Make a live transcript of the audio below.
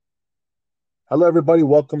Hello, everybody.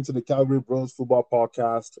 Welcome to the Calgary Bros Football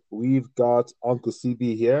Podcast. We've got Uncle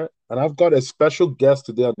CB here, and I've got a special guest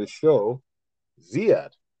today on the show,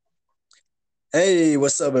 Ziad. Hey,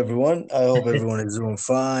 what's up, everyone? I hope everyone is doing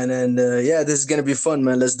fine. And yeah, this is going to be fun,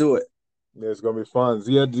 man. Let's do it. It's gonna be fun.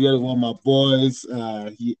 Ziad is one of my boys.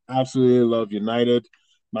 He absolutely loves United,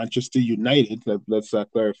 Manchester United. Let's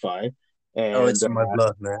clarify, Oh, and it's in my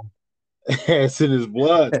blood, man. it's in his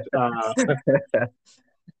blood.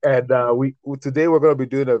 And we today we're going to be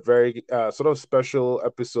doing a very sort of special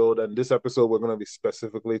episode, and this episode we're going to be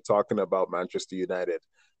specifically talking about Manchester United.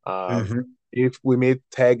 Um, hmm if we may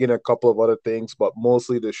tag in a couple of other things, but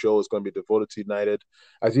mostly the show is going to be devoted to United.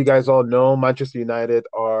 As you guys all know, Manchester United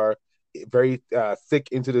are very thick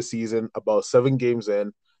into the season, about 7 games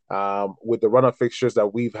in. With the run of fixtures that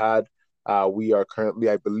we've had, we are currently,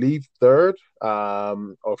 I believe, third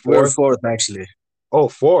or We're fourth. fourth, actually. Oh,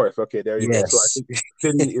 fourth. Okay, there you go. So I Yes. think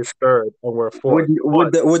City is third and we're With fourth.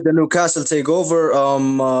 with the Newcastle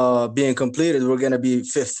takeover being completed, we're gonna be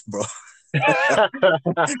fifth, bro.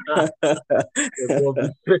 It's gonna be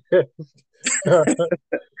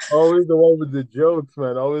always the one with the jokes,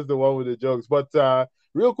 man. Always the one with the jokes. But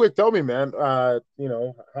real quick, tell me, man. How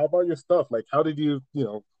about your stuff? Like, how did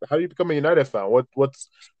how do you become a United fan? What's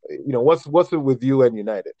it with you and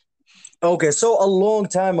United? Okay, so a long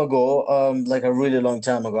time ago, like a really long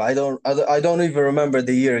time ago. I don't even remember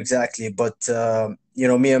the year exactly, but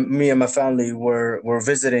me and my family were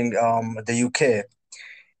visiting the UK,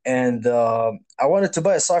 and I wanted to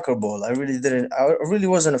buy a soccer ball. I really didn't. I really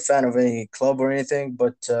wasn't a fan of any club or anything,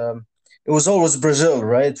 but it was always Brazil,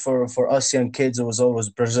 right? For us young kids, it was always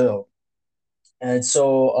Brazil, and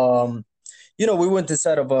so we went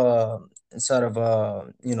inside of a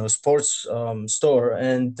sports store,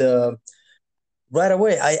 and right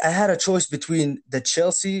away I had a choice between the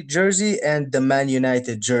Chelsea jersey and the Man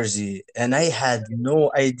United jersey, and I had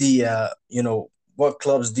no idea, what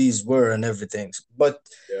clubs these were and everything, but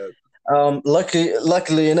Yeah.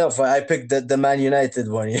 luckily enough, I picked the Man United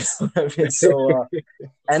one. You know what I mean? So,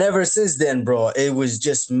 and ever since then, bro, it was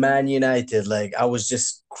just Man United. Like I was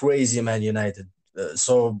just crazy Man United.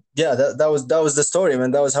 So yeah, that was the story,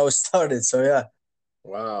 man. That was how it started. So yeah,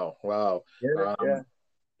 Wow, wow. yeah, yeah,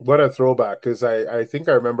 What a throwback! Because I think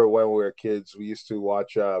I remember when we were kids, we used to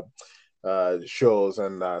watch shows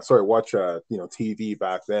and watch TV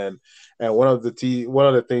back then. And one of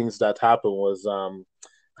the things that happened was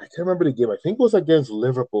I can't remember the game. I think it was against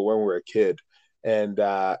Liverpool when we were a kid, and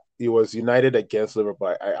it was United against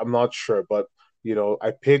Liverpool. I'm not sure, but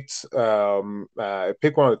I picked one of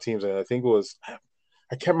the teams, and I think it was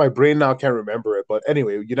I can't. My brain now can't remember it, but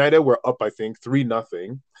anyway, United were up, I think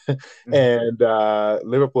 3-0, Mhm. and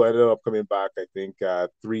Liverpool ended up coming back. I think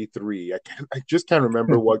 3-3. I just can't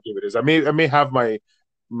remember what game it is. I may have my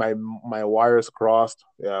wires crossed.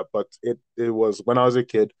 Yeah, but it was when I was a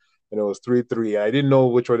kid, and it was 3-3. I didn't know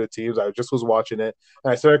which were the teams. I just was watching it,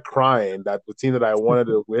 and I started crying that the team that I wanted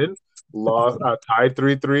to win lost, tied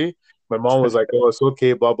 3-3. My mom was like, "Oh, it's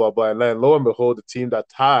okay, blah blah blah." And then lo and behold, the team that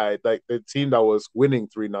tied, like the team that was winning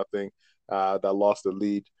 3-0, that lost the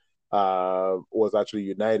lead, was actually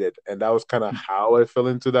United, and that was kind of how I fell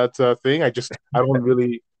into that thing. I don't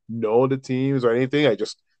really know the teams or anything. I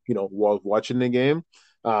just was watching the game.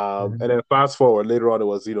 Mhm. And then fast forward later on, it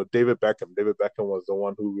was David Beckham. David Beckham was the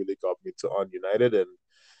one who really got me to on United, and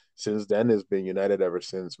since then it's been United ever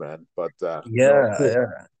since, man. But no, Yeah, cool.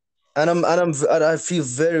 yeah. And I feel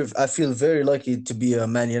very lucky to be a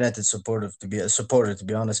Man United supporter, to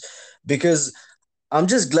be honest, because I'm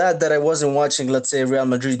just glad that I wasn't watching, let's say, Real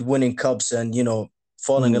Madrid winning cups and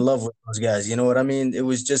falling in Mm, love with those guys. You know what I mean? It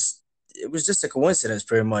was just a coincidence,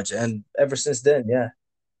 pretty much. And ever since then, yeah,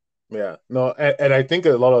 yeah, no, and I think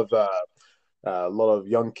a lot of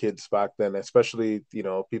young kids back then, especially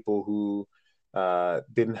people who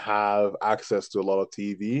didn't have access to a lot of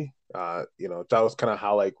TV. That was kind of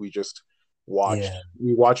how like yeah,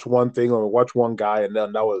 we watched one thing or watched one guy, and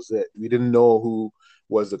then that was it. We didn't know who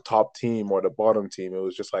was the top team or the bottom team. It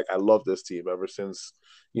was just like I love this team ever since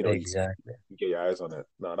exactly. you get your eyes on it.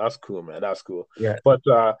 No, that's cool, man. That's cool. Yeah, But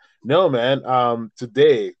no, man.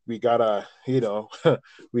 Today we gotta,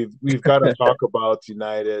 we've got to talk about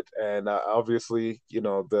United and obviously,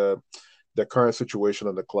 the current situation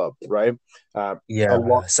of the club, right? Um, a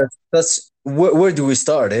lot. yeah. So that's where do we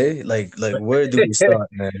start, eh? Like where do we start,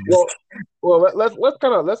 man? Well, let's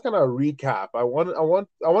kind of recap. I want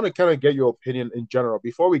to kind of get your opinion in general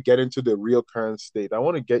before we get into the real current state. I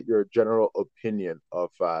want to get your general opinion of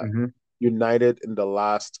hmm United in the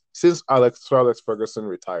last since Alex Ferguson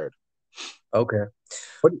retired. Okay.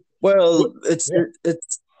 What? What? Well, Yeah.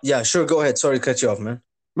 it's yeah. Sure, go ahead. Sorry to cut you off, man.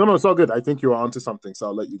 No, no, it's all good. I think you're onto something, so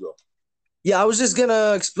I'll let you go. Yeah, I was just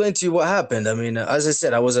gonna explain to you what happened. I mean, as I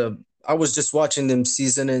said, I was just watching them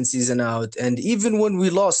season in, season out, and even when we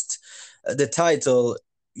lost the title,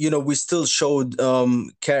 we still showed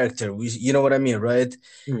character. You know what I mean, right?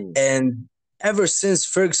 Hmm. And ever since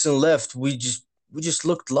Ferguson left, we just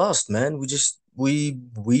looked lost, man.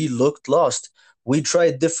 We looked lost. We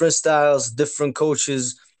tried different styles, different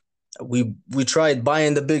coaches. We tried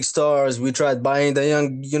buying the big stars. We tried buying the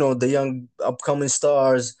young upcoming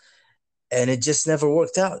stars, and it just never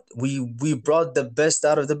worked out. We brought the best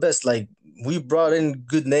out of the best. Like, we brought in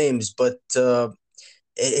good names, but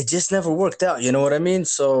it just never worked out. You know what I mean?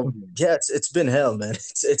 So Mhm. yeah, it's been hell, man.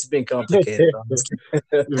 It's been complicated, honestly.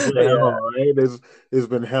 It's been Yeah. hell, right? It's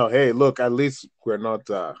been hell. Hey, look, at least we're not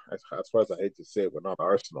as far as I hate to say it, we're not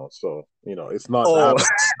Arsenal. So, it's not Oh, that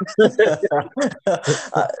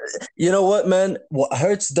Uh, you know what, man? What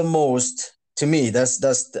hurts the most to me,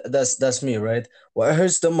 that's me, right? What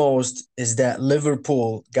hurts the most is that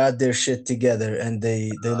Liverpool got their shit together and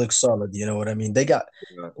they look solid. You know what I mean? bad.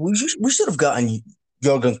 We should have gotten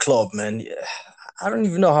Jurgen Klopp, man. I don't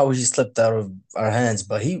even know how he slipped out of our hands,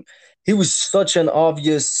 but he was such an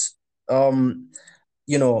obvious, um,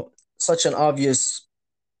 you know, such an obvious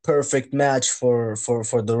perfect match for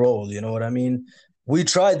the role. You know what I mean? We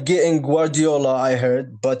tried getting Guardiola, I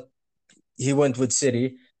heard, but he went with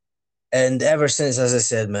City, and ever since, as I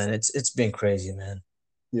said, man, it's been crazy, man.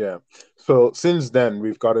 Yeah. So since then,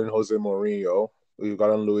 we've gotten Jose Mourinho, we've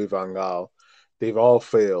gotten Louis Van Gaal. They've all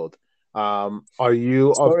failed. Are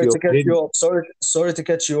you of Sorry the to cut you opinion? off. Sorry to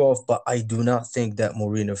cut you off, but I do not think that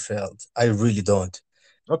Mourinho failed. I really don't.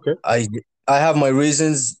 Okay. I I have my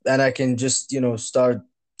reasons, and I can just start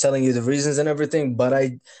telling you the reasons and everything. But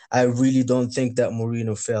I really don't think that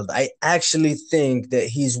Mourinho failed. I actually think that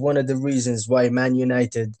he's one of the reasons why Man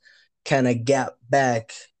United kind of got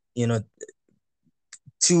back, you know,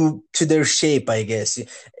 to their shape. I guess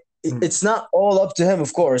Hmm. it's not all up to him,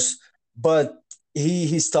 of course, but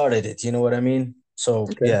he started it. You know what I mean? So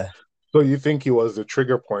Okay. yeah. So you think he was the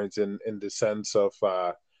trigger point in the sense of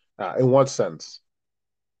in what sense?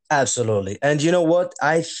 Absolutely. And you know what?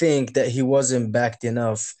 I think that he wasn't backed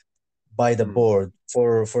enough by the Hmm. board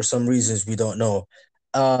for some reasons we don't know.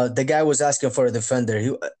 The guy was asking for a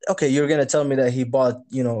defender. Okay, you're gonna tell me that he bought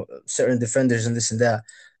certain defenders and this and that,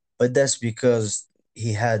 but that's because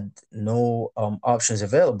he had no options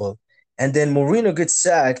available. And then Mourinho gets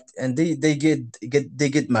sacked, and they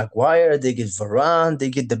get Maguire, they get Varane, they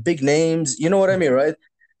get the big names. You know what I mean, right?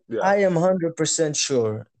 Yeah. I am 100%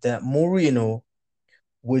 sure that Mourinho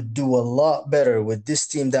would do a lot better with this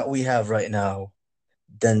team that we have right now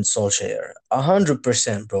than Solskjaer.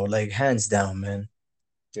 100%, bro. Like, hands down, man.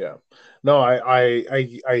 Yeah. No,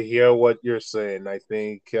 I hear what you're saying. I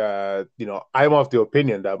think I'm of the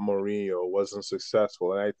opinion that Mourinho wasn't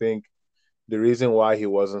successful. And I think the reason why he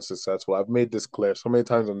wasn't successful, I've made this clear so many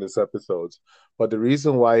times on this episodes, but the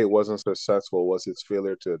reason why he wasn't successful was his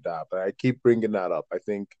failure to adapt. And I keep bringing that up. I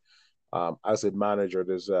think as a manager,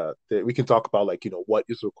 we can talk about like what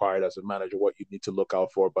is required as a manager, what you need to look out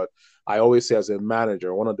for. But I always say as a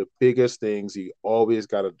manager, one of the biggest things you always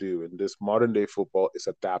got to do in this modern day football is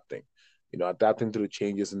adapting. Adapting to the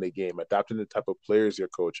changes in the game, adapting to the type of players you're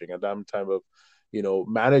coaching, adapting type of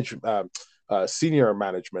manage senior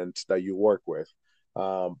management that you work with.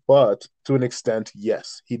 But to an extent,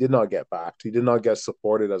 yes, he did not get backed. He did not get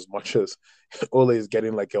supported as much as Ole is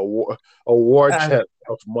getting like a war And chest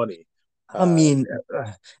of money. I Uh, mean,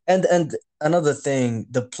 and another thing,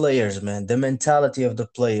 the players, man, the mentality of the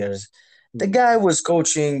players. The hmm, guy was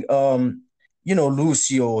coaching,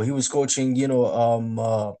 Lucio. He was coaching,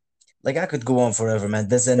 like, I could go on forever, man.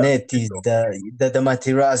 The yeah, Zanettis, the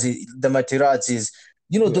Materazzis.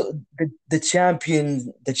 yeah,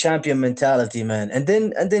 The champion mentality, man. And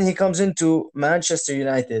then he comes into Manchester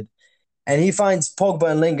United, and he finds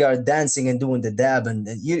Pogba and Lingard dancing and doing the dab, and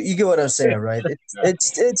you get what I'm saying, right?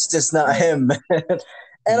 It's just not him, man.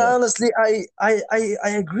 And yeah. honestly, I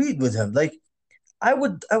agreed with him. Like, I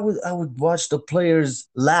would watch the players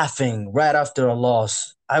laughing right after a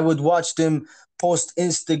loss. I would watch them post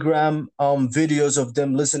Instagram videos of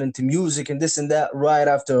them listening to music and this and that right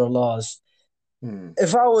after a loss. Hmm.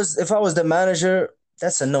 If I was the manager,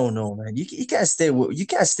 that's a no, man. You can't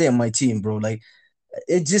stay on my team, bro. Like,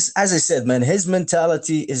 it just, as I said, man, his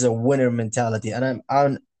mentality is a winner mentality, and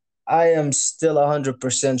I am still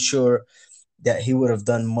 100% sure that he would have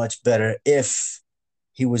done much better if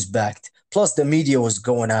he was backed. Plus, the media was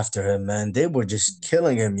going after him, man. They were just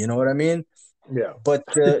killing him. You know what I mean? Yeah. But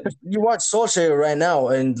you watch Solskjaer right now,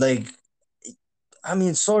 and like, I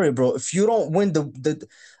mean, sorry, bro. If you don't win the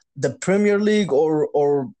the Premier League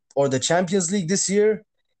or the Champions League this year,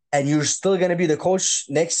 and you're still gonna be the coach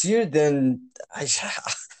next year, then I,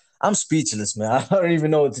 I'm speechless, man. I don't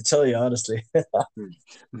even know what to tell you, honestly. Hmm.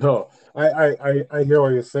 No, I hear what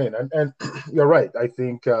you're saying, and you're right. I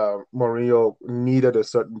think Mourinho needed a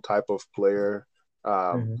certain type of player, um,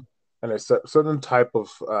 Mhm. and a certain type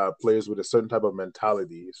of players with a certain type of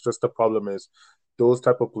mentality. It's just the problem is those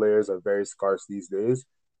type of players are very scarce these days,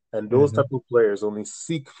 and those type Mhm. of players only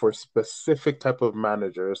seek for specific type of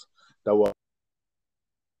managers that will.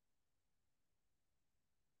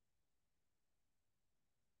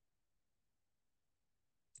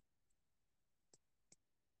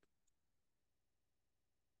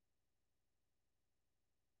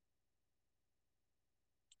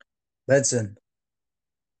 Benson.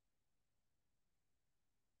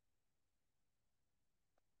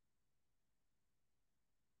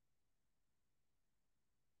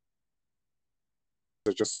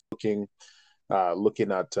 Just looking at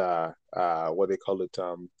what they call it,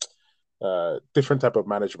 different type of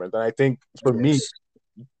management. And I think Yes.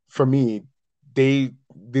 for me,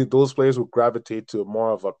 those players will gravitate to more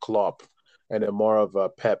of a Klopp and a more of a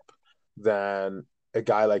Pep than a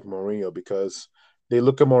guy like Mourinho, because they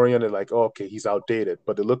look at Mourinho and they're like, oh, okay, he's outdated.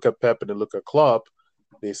 But they look at Pep and they look at Klopp,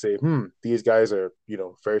 they say, these guys are,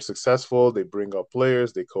 very successful. They bring up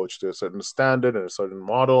players, they coach to a certain standard and a certain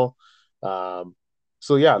model. Um,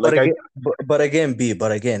 so yeah, But like I again, but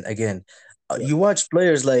again, yeah, you watch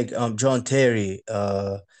players like John Terry,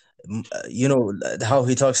 you know how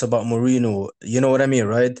he talks about Mourinho. You know what I mean,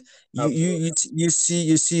 right? absolutely. You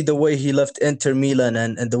see the way he left Inter Milan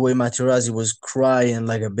and the way Materazzi was crying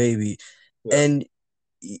like a baby, Yeah. and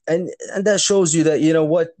and that shows you that you know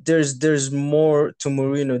what there's more to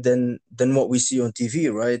Mourinho than what we see on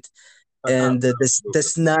TV, right? And the Absolutely.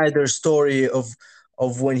 Snyder story of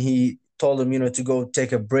when he told him, you know, to go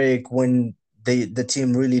take a break when the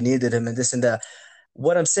team really needed him and this and that.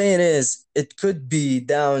 What I'm saying is it could be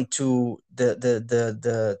down to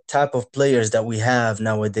the type of players that we have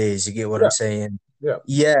nowadays. You get what I'm Yeah. saying? Yeah.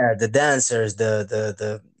 Yeah, the dancers,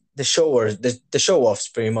 the showers, the show offs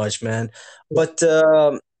pretty much, man. But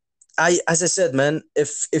I as I said, man,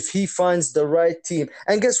 if he finds the right team,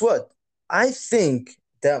 and guess what? I think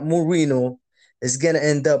that Mourinho is gonna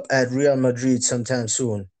end up at Real Madrid sometime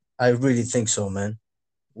soon. I really think so, man.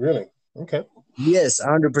 Really? Okay. Yes,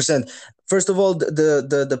 100%. First of all,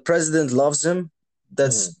 the president loves him. Mhm.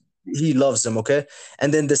 That's he loves him, okay?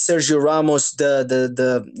 And then the Sergio Ramos,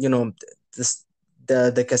 the you know,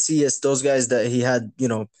 the Casillas, those guys that he had, you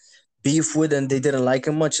know, beef with and they didn't like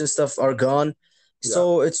him much and stuff are gone. Yeah.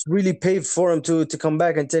 So it's really paved for him to come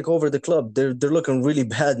back and take over the club. They're looking really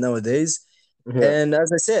bad nowadays. Yeah. And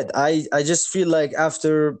as I said, I just feel like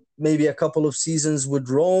after maybe a couple of seasons with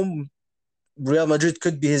Rome, Real Madrid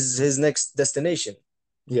could be his next destination.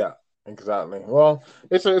 Yeah. Exactly. Well,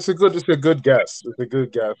 it's a good guess. It's a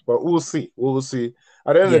good guess, but we'll see. We'll see.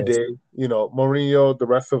 At the end of the Yes. day, Mourinho, the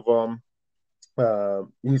rest of them,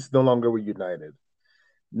 he's no longer with United.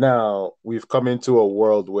 Now we've come into a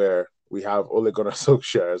world where we have Ole Gunnar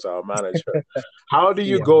Solskjaer as our manager. How do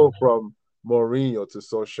you Yeah. go from Mourinho to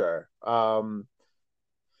Solskjaer?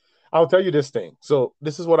 I'll tell you this thing. So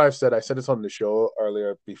this is what I've said. I said this on the show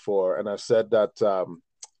earlier before, and I've said that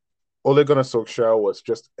Ole Gunnar Solskjaer was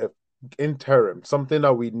just an interim, something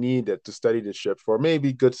that we needed to steady the ship for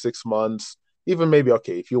maybe good 6 months, even maybe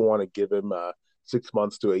okay if you want to give him 6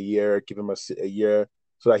 months to a year, give him a year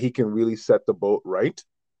so that he can really set the boat right,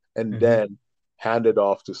 and Hmm. then hand it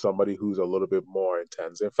off to somebody who's a little bit more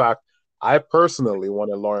intense. In fact, I personally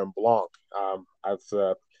wanted Laurent Blanc as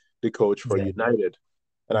the coach for Yeah. United,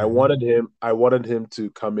 and I Hmm. wanted him. I wanted him to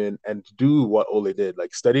come in and do what Ole did,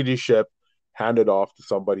 like steady the ship, hand it off to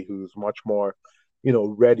somebody who's much more,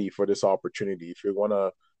 ready for this opportunity. If you're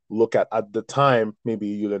gonna look at the time,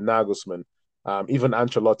 maybe Julian Nagelsmann, even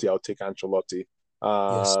Ancelotti, I'll take Ancelotti.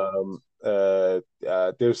 Yes.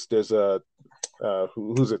 There's a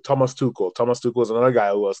who's it? Thomas Tuchel. Thomas Tuchel is another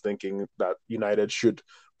guy who was thinking that United should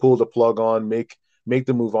pull the plug on, make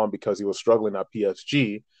the move on because he was struggling at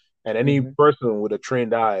PSG. And any Hmm. person with a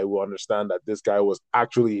trained eye will understand that this guy was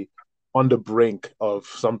actually on the brink of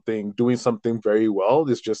something, doing something very well.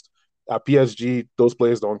 It's just at PSG, those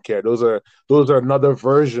players don't care. Those are another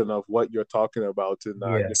version of what you're talking about in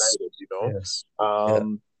Yes. United. Yes. Yeah.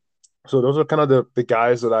 So those are kind of the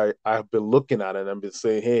guys that I've been looking at and I've been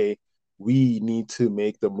saying, hey, we need to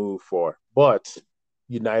make the move for. But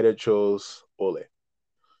United chose Ole.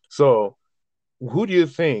 So who do you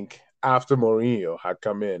think after Mourinho had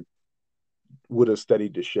come in would have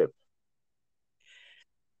steadied the ship?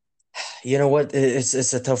 You know what?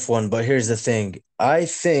 It's a tough one, but here's the thing. I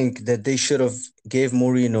think that they should have gave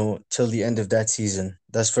Mourinho till the end of that season.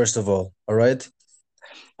 That's first of all right?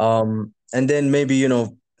 And then maybe,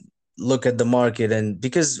 look at the market, and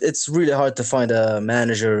because it's really hard to find a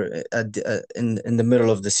manager in the middle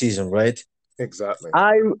of the season, right? Exactly.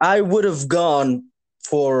 I would have gone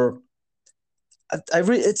for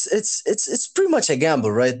it's pretty much a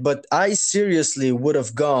gamble, right? But I seriously would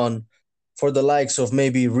have gone for the likes of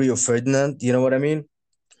maybe Rio Ferdinand. You know what I mean?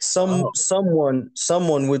 Oh,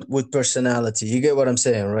 Someone with personality. You get what I'm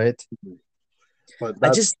saying, right? but I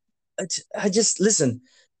that's just I just listen.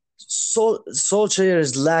 Solskjaer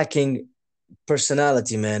is lacking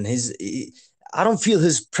personality, man. I don't feel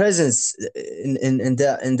his presence in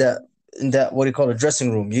that what do you call it,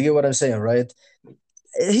 dressing room. You get what I'm saying, right?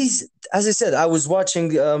 He's, as I said, I was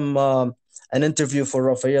watching an interview for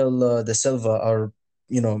Rafael de Silva, our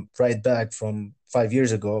right back from 5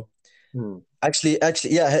 years ago. hmm, Actually,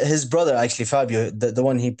 yeah, his brother, actually Fabio, the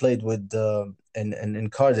one he played with in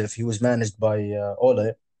Cardiff, he was managed by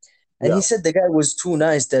Ole, and he yeah, said the guy was too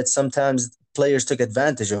nice that sometimes players took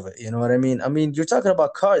advantage of it. You know what I mean? I mean, you're talking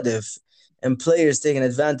about Cardiff and players taking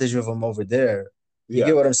advantage of him over there. You yeah,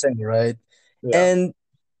 get what I'm saying, right? yeah, And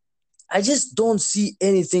I just don't see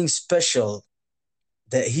anything special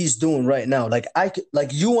that he's doing right now. Like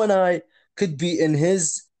you and I could be in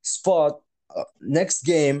his spot next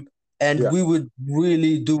game, and yeah. we would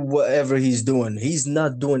really do whatever he's doing. He's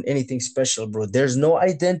not doing anything special, bro. There's no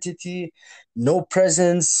identity, no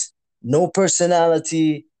presence, no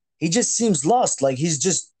personality. He just seems lost. Like he's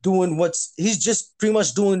just pretty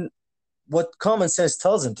much doing what common sense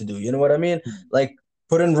tells him to do. You know what I mean? Like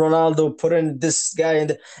put in Ronaldo, put in this guy,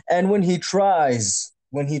 and when he tries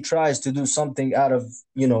to do something out of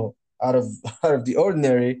out of the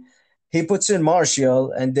ordinary, he puts in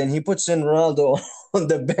Martial, and then he puts in Ronaldo on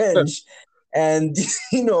the bench, and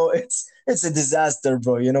it's a disaster,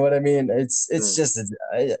 bro. You know what I mean? It's Hmm. just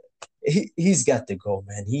he's got to go,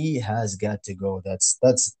 man. He has got to go.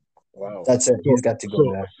 Wow. That's it. So He's got to go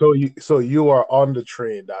so there. so you are on the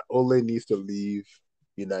train that Ole needs to leave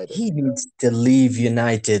United. He needs to leave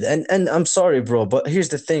United. And I'm sorry, bro, but here's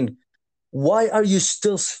the thing. Why are you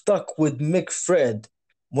still stuck with Mick Fred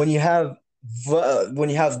when you have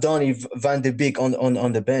Donny van de Beek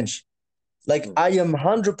on the bench? Like, Hmm. I am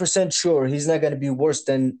 100% sure he's not going to be worse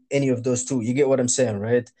than any of those two. You get what I'm saying,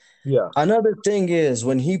 right? Yeah. Another thing is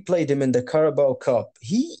when he played him in the Carabao Cup,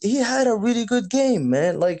 he had a really good game,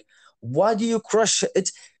 man. Like, why do you crush it?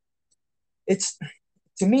 It's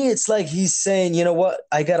to me, it's like he's saying, you know what,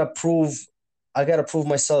 I gotta prove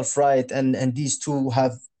myself right, and these two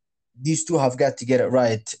have got to get it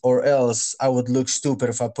right, or else I would look stupid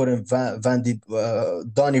if I put in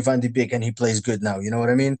Donny van de Beek and he plays good now. You know what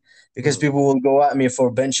I mean? Because Hmm. people will go at me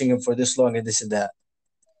for benching him for this long and this and that.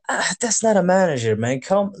 That's not a manager, man.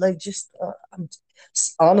 Come, like, just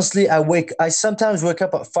honestly, I sometimes wake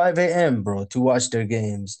up at 5 a.m., bro, to watch their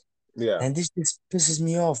games, Yeah. and this just pisses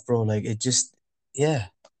me off, bro. Like, it just, yeah.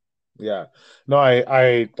 Yeah. No,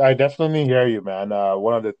 I definitely hear you, man.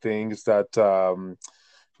 One of the things that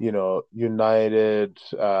United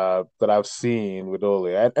that I've seen with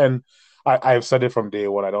Ole, and I've said it from day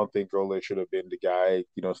one. I don't think Ole should have been the guy,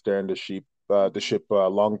 steering the ship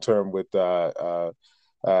long term with our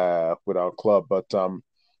club. But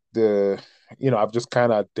the I've just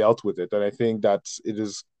kind of dealt with it, and I think that it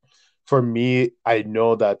is for me. I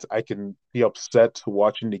know that I can be upset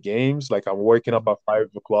watching the games. Like I'm waking up at 5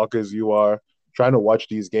 o'clock as you are trying to watch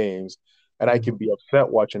these games, and I can Mhm. be upset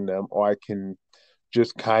watching them, or I can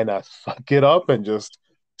just kind of suck it up and just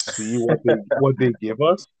see what they give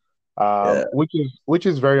us, Yeah. which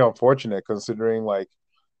is very unfortunate considering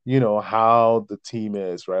how the team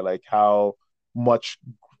is, right? Like how much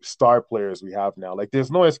star players we have now. Like there's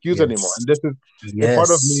no excuse anymore. Yes. And this is a part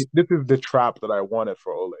of me, Yes. this is the trap that I wanted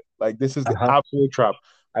for Ole. Like this is the Uh-huh. absolute trap.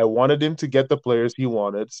 I wanted him to get the players he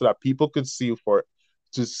wanted so that people to see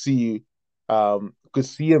could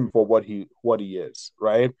see him for what he is,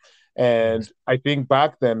 right? And Yes. I think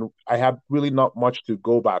back then I had really not much to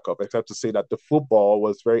go back up except to say that the football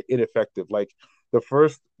was very ineffective. Like the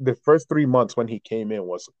first 3 months when he came in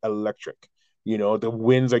was electric. The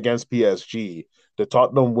wins against PSG, the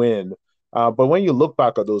Tottenham win. But when you look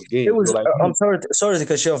back at those It games, you're was. like, I'm sorry to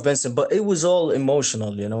cut you off, Benson, but it was all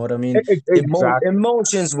emotional. You know what I mean? exactly,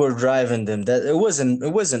 Emotions were driving them. That it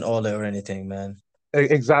wasn't all or anything, man.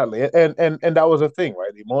 exactly, and that was a thing,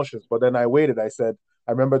 right? The emotions. But then I waited. I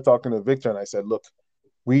remember talking to Victor, and I said, look,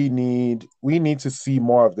 we need to see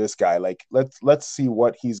more of this guy. Like let's see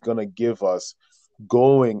what he's gonna give us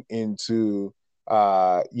going into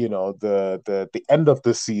the end of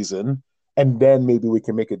the season, and then maybe we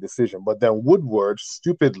can make a decision. But then Woodward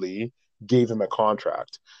stupidly gave him a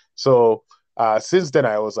contract. So since then,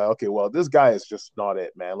 I was like, okay, well, this guy is just not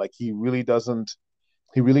it, man. Like he really doesn't.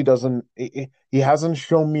 He hasn't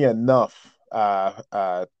shown me enough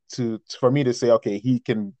to for me to say, okay, he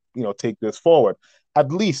can take this forward.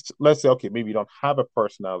 At least let's say, okay, maybe you don't have a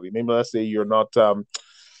personality. Maybe let's say you're not,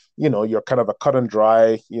 you're kind of a cut and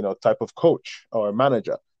dry, type of coach or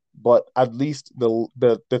manager. But at least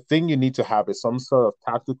the thing you need to have is some sort of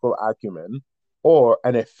tactical acumen or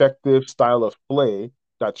an effective style of play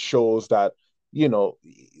that shows that you know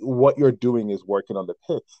what you're doing is working on the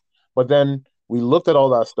pitch. But then we looked at all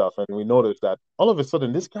that stuff and we noticed that all of a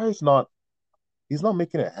sudden this guy's not he's not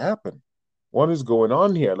making it happen. What is going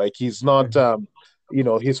on here? Like he's not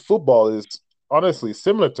his football is honestly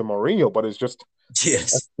similar to Mourinho, but it's just a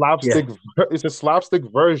Yes. Yeah. slapstick it's a slapstick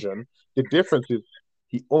version. The difference is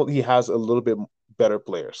he has a little bit better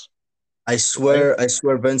players, right? I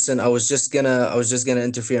swear, Vincent, I was just gonna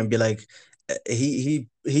interfere and be like, he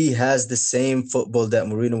has the same football that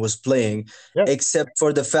Mourinho was playing, Yeah, except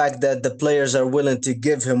for the fact that the players are willing to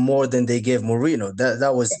give him more than they gave Mourinho.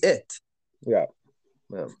 That was it. yeah,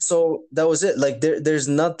 yeah. So that was it. Like there's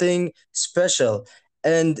nothing special.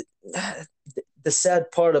 And the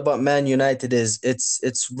sad part about Man United is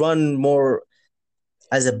it's run more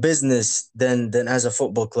as a business than as a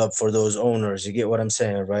football club for those owners. You get what I'm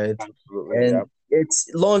saying, right? Absolutely, yeah. And it's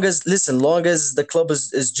long as listen, long as the club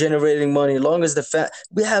is generating money, long as the fan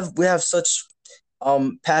we have such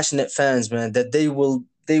passionate fans, man, that they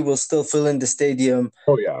will still fill in the stadium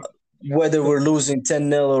Oh yeah. whether we're losing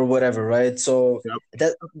 10-0 or whatever, right? So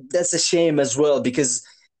Yep. that's a shame as well because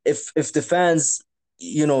if the fans,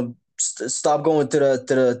 stop going to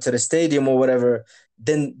the stadium or whatever,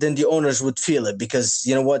 then the owners would feel it because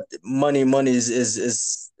you know what, money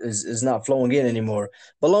is not flowing in anymore.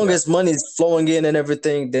 But long Yeah. as money is flowing in and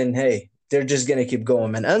everything, then hey, they're just gonna keep going,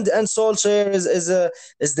 man. And Solskjaer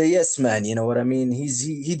is the yes man. You know what I mean?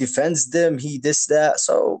 He defends them. He this that.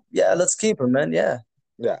 So yeah, let's keep him, man. Yeah.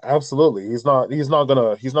 Yeah, absolutely. He's not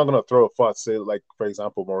gonna throw a fuss, say like for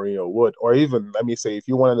example Mourinho would, or even let me say if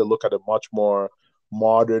you wanted to look at a much more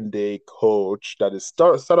modern day coach that is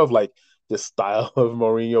sort of like the style of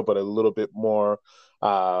Mourinho, but a little bit more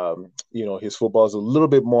his football is a little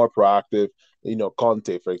bit more proactive.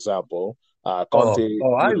 Conte, for example. Conte,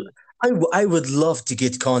 I would love to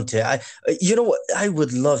get Conte. You know what? I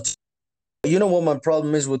would love to. You know what my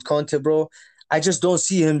problem is with Conte, bro? I just don't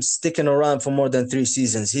see him sticking around for more than 3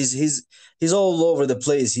 seasons. He's all over the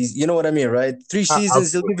place. He's you know what I mean, right? 3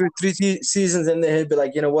 seasons, he'll absolutely. give you seasons, and then he'll be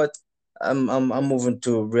like, you know what? I'm moving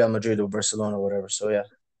to Real Madrid or Barcelona or whatever. So yeah.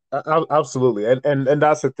 Absolutely, and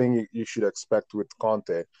that's the thing you should expect with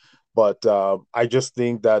Conte. But I just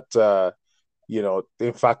think that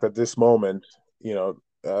in fact, at this moment, you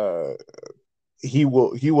know, he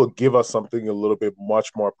will give us something a little bit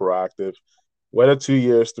much more proactive. Whether 2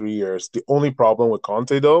 years, 3 years. The only problem with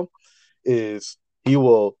Conte though is he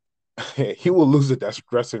will he will lose the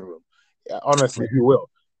dressing room. Yeah, honestly, he will.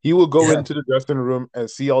 He will go Yeah. into the dressing room and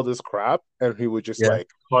see all this crap, and he would just Yeah. like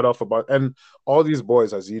cut off about. And all these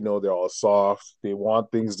boys, as you know, they're all soft. They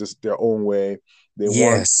want things just their own way. They want,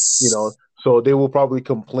 Yes. so they will probably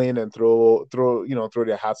complain and throw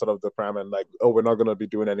their hats out of the pram and like, oh, we're not gonna be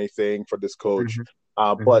doing anything for this coach.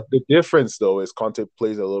 Hmm. Hmm. But the difference though is Conte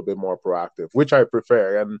plays a little bit more proactive, which I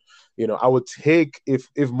prefer. And I would take if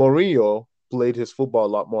Mourinho played his football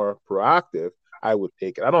a lot more proactive, I would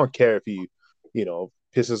take it. I don't care if he,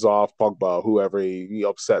 pisses off Pogba, whoever he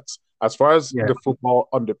upsets. As far as Yeah. the football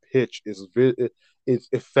on the pitch is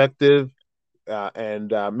effective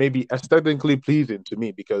and maybe aesthetically pleasing to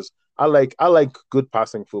me because I like good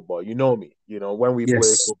passing football. You know me. When we play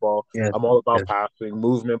Yes. football, Yes. I'm all about Yes.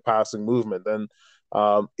 passing movement. Then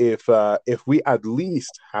if we at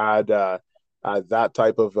least had that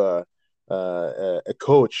type of a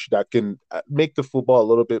coach that can make the football a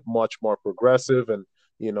little bit much more progressive and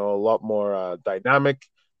a lot more dynamic.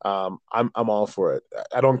 I'm all for it.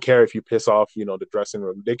 I don't care if you piss off the dressing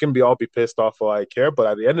room. They can be pissed off for I care, but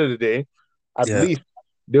at the end of the day, at Yeah. least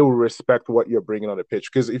they will respect what you're bringing on the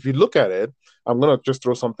pitch. Because if you look at it, I'm gonna just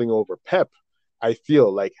throw something over. Pep, I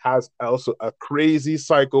feel like has also a crazy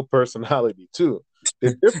psycho personality too.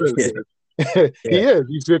 The difference Yeah. is Yeah.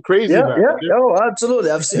 he's a crazy Yeah. man. Yeah. Oh,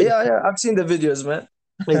 absolutely. I've seen. Yeah. Yeah. I've seen the videos, man.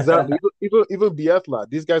 Exactly. Even Bielsa,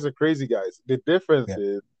 these guys are crazy guys. The difference Yeah.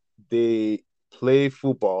 is they play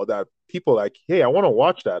football that people like, hey, I want to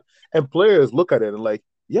watch that. And players look at it and like,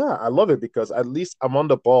 yeah, I love it because at least I'm on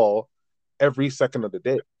the ball every second of the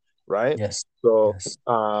day. right? Yes. So Yes.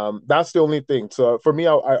 that's the only thing. So for me,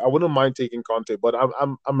 I wouldn't mind taking Conte, but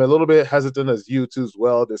I'm a little bit hesitant as you too as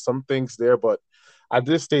well. There's some things there, but at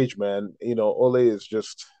this stage, man, Ole is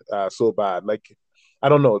just so bad. Like I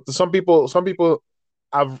don't know. Some people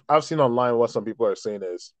I've seen online what some people are saying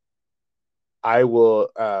is I will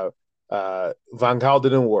Van Gaal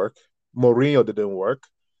didn't work, Mourinho didn't work.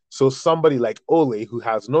 So somebody like Ole who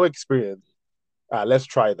has no experience, let's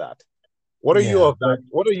try that. What are you Yeah, of that?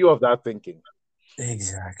 but What are you of that thinking?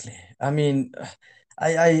 exactly. I mean,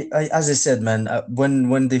 as I said, man,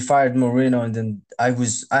 when they fired Moreno, and then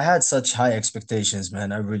I had such high expectations,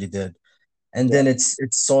 man. I really did. And Yeah, then it's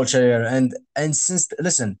Solskjaer, and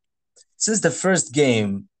listen, since the first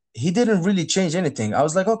game, he didn't really change anything. I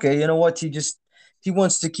was like, okay, you know what? He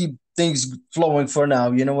wants to keep things flowing for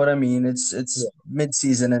now. You know what I mean? yeah, It's mid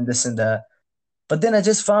season and this and that. But then I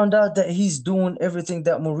just found out that he's doing everything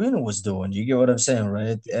that Mourinho was doing. You get what I'm saying,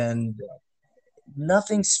 right? And yeah,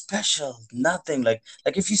 nothing special, nothing like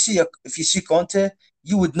if you see Conte,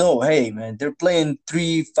 you would know, hey man, they're playing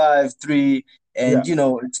 3-5-3, yeah,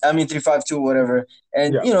 and I mean 3-5-2, whatever,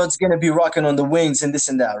 and yeah. it's gonna be rocking on the wings and this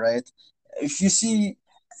and that, right? If you see,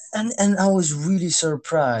 and I was really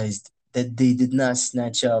surprised that they did not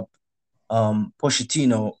snatch up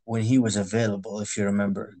Pochettino when he was available, if you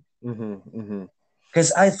remember. Mm-hmm, mm-hmm.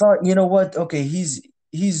 Because I thought, you know what, okay, he's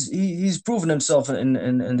proven himself in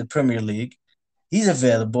the Premier League. He's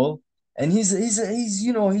available, and he's he's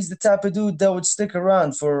the type of dude that would stick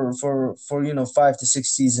around for 5 to 6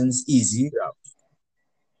 seasons easy.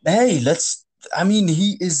 Yeah, Hey, let's. I mean,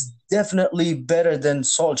 he is definitely better than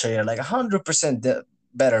Solskjaer, like 100%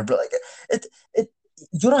 better, bro. Like it.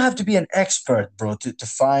 You don't have to be an expert, bro, to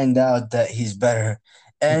find out that he's better.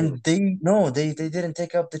 mm-hmm. And they no, they didn't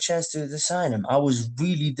take up the chance to sign him. I was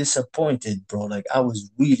really disappointed, bro. Like I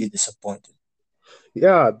was really disappointed.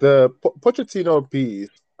 Yeah. The Pochettino piece.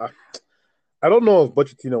 I don't know if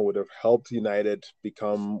Pochettino would have helped United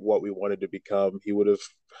become what we wanted to become. He would have,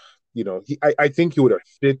 I think he would have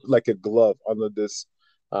fit like a glove under this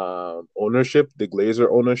ownership, the Glazer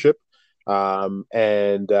ownership.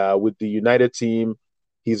 And with the United team,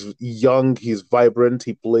 he's young, he's vibrant,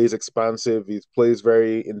 he plays expansive, he plays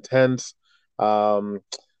very intense. Um,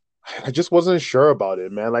 I just wasn't sure about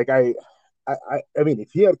it, man. Like I mean,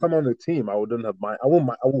 if he had come on the team, I wouldn't have mind. I wouldn't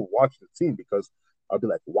mind, I would watch the team because I'd be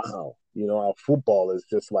like, wow, our football is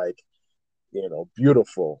just like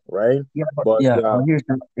beautiful, right? But Yeah, but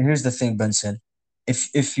here's the thing, Benson.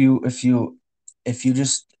 If you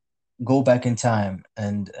just go back in time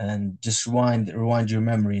and just rewind your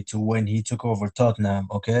memory to when he took over Tottenham,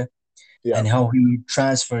 okay, yeah, and how he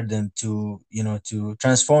transferred them to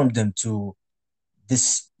transform them to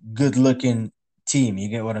this good looking team. You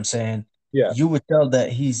get what I'm saying? yeah. You would tell that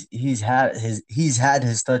he's had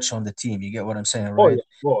his touch on the team. You get what I'm saying, Oh right? yeah,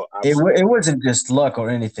 well, It absolutely. wasn't just luck or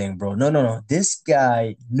anything, bro. No, no, no. This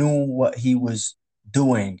guy knew what he was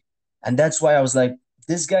doing, and that's why I was like,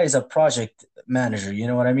 this guy is a project manager. You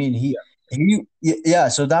know what I mean? Yeah, Yeah.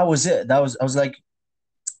 So that was it. I was like,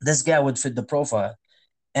 this guy would fit the profile.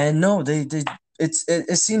 And no,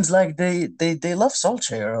 it seems like they love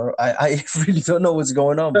Solskjaer. Or I really don't know what's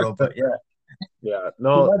going on, bro. But yeah, yeah. he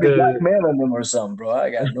No, might be blackmailing them or something, bro. I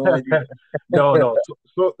got no idea. no.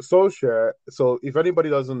 So Solskjaer. So if anybody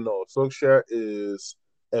doesn't know, Solskjaer is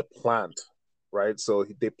a plant, right? So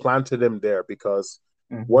they planted him there because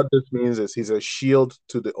Mhm. what this means is he's a shield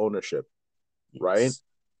to the ownership, right? Yes.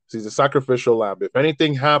 So he's a sacrificial lamb. If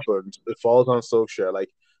anything happens, it falls on Solskjaer. Like,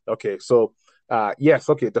 okay, so yes,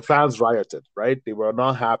 okay, the fans rioted, right? They were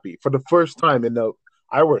not happy for the first time in the.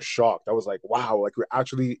 I was shocked. I was like, wow, like we're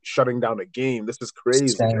actually shutting down a game. This is crazy,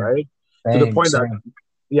 Same, right? To the same, point that same.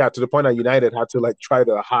 yeah, to the point that United had to like try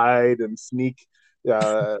to hide and sneak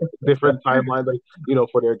different timelines, like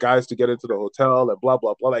for their guys to get into the hotel and blah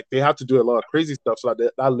blah blah. Like they had to do a lot of crazy stuff so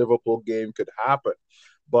that Liverpool game could happen.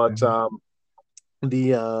 But Mhm.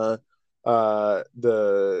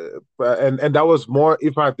 and that was more.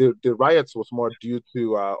 In fact, the riots was more due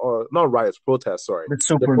to or not riots, protests. Sorry, The the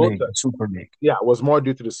Super League, protest. the Super League. Yeah, was more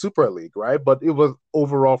due to the Super League, right? But it was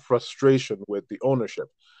overall frustration with the ownership.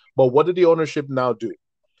 But what did the ownership now do?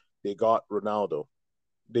 They got Ronaldo.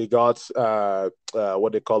 They got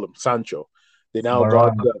what they call him, Sancho. They now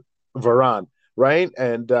got Varane. Varane, right?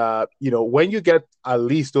 And when you get at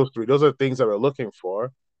least those three, those are things that we're looking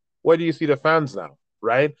for. Where do you see the fans now,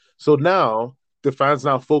 right? So now the fans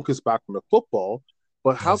now focus back on the football,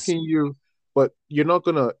 but how Yes. can you? But you're not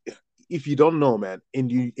gonna if you don't know, man. In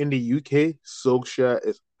the UK, Solskjaer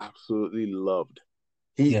is absolutely loved.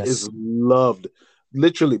 He is Yes. loved,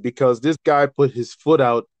 literally, because this guy put his foot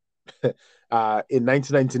out in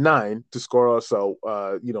 1999 to score us,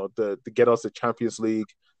 to get us the Champions League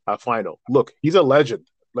final. Look, he's a legend.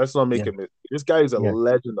 Let's not make Yeah, him. This guy is a yeah,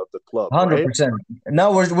 legend of the club, right? 100%.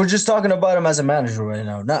 Now we're just talking about him as a manager right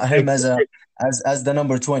now, not him as a as the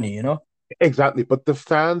number 20. You know? Exactly. But the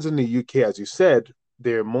fans in the UK, as you said,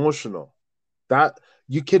 they're emotional. That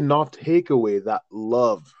you cannot take away that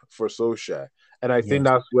love for Solskjaer. And I think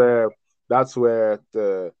Yes. that's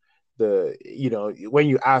where when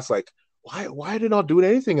you ask like why are they not doing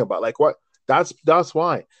anything about like what that's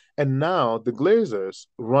why. And now the Glazers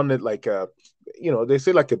run it like they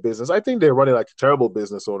say like a business. I think they run it like terrible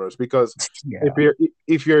business owners because if Yeah. you're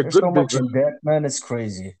if you're a There's so good much business in debt, man. It's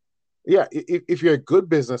crazy. yeah, if you're a good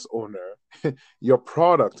business owner, your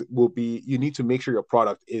product will be, you need to make sure your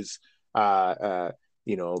product is, uh,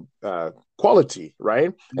 uh, quality,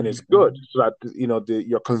 right? And it's good Mhm. so that,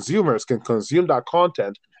 your consumers can consume that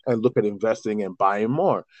content and look at investing and buying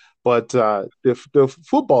more. But the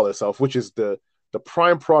football itself, which is the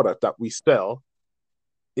prime product that we sell,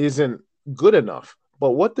 isn't good enough.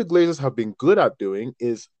 But what the Glazers have been good at doing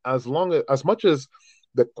is as much as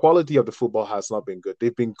the quality of the football has not been good,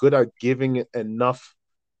 they've been good at giving it enough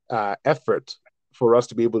effort for us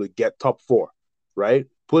to be able to get top four, right?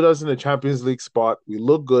 Put us in the Champions League spot. We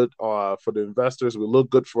look good for the investors. We look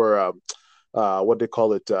good for what they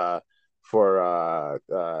call it for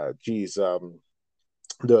geez the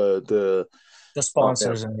The oh man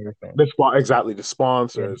sponsors and everything. the spot exactly the Yeah,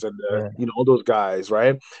 sponsors and the yeah. all those guys,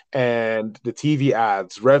 right? And the TV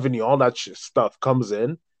ads, revenue, all that stuff comes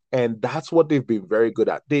in, and that's what they've been very good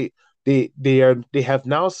at. They have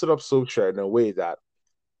now set up Solskjaer in a way that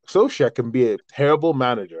Solskjaer can be a terrible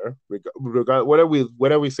manager, whether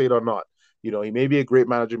we say it or not. He may be a great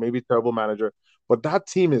manager, maybe a terrible manager, but that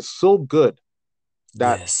team is so good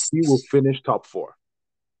that Yes. he will finish top four,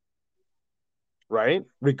 right?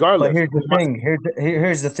 But Regardless. here's the thing.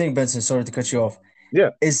 Here's the thing, Benson. Sorry to cut you off. Yeah,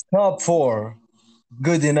 Is top four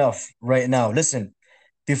good enough right now? Listen,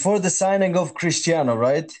 before the signing of Cristiano,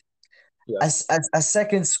 right? yeah. As a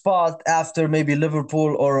second spot after maybe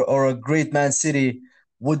Liverpool or a great Man City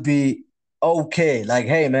would be okay. Like,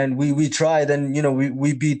 hey man, we tried and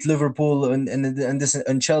we beat Liverpool and this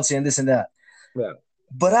and Chelsea and this and that. Yeah.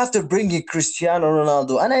 But after bringing Cristiano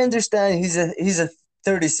Ronaldo, and I understand he's a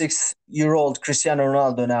 36-year-old Cristiano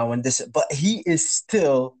Ronaldo now, and this, but he is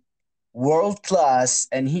still world class,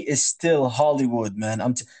 and he is still Hollywood, man.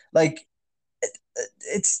 Like,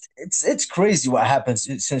 it's crazy what happens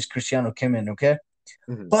since Cristiano came in. Okay,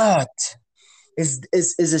 Mhm. but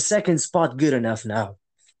is a second spot good enough now?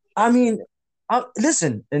 I mean,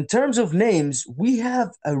 listen. In terms of names, we have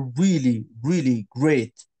a really, really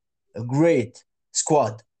great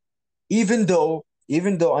squad. Even though,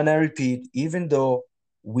 and I repeat, even though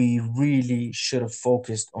we really should have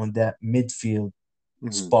focused on that midfield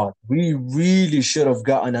Mhm. spot, we really should have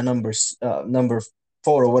gotten a number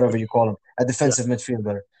four or whatever you call him, a Yeah. defensive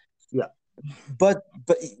midfielder. Yeah. But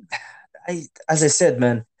as I said,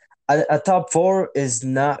 man, a top four is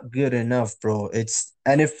not good enough, bro.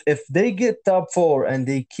 And if they get top four and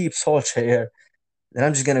they keep Solskjaer, then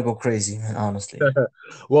I'm just gonna go crazy, man. Honestly.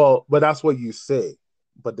 Well, but that's what you say.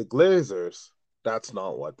 But the Glazers, that's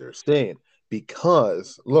not what they're saying.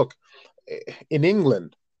 Because look, in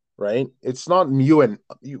England, right? It's not you and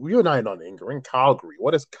I are not in England. We're in Calgary.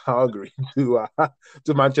 What is Calgary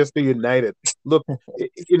to Manchester United? Look,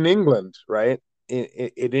 in England, right? In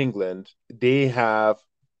England, they have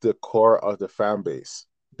the core of the fan base.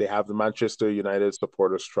 They have the Manchester United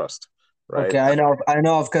Supporters Trust, right? Okay, I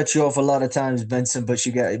know I've cut you off a lot of times, Benson, but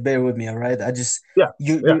you got bear with me, all right? I just Yeah,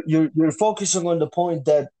 yeah. you're focusing on the point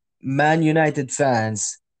that Man United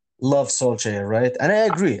fans love Solskjaer, right? And I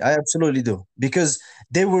agree, I absolutely do. Because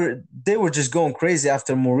they were just going crazy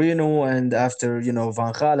after Mourinho and after,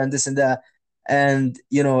 Van Gaal and this and that. And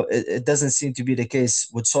it doesn't seem to be the case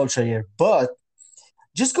with Solskjaer. But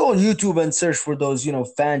just go on YouTube and search for those,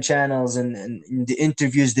 fan channels and the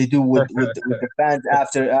interviews they do with the fans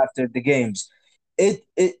after the games. It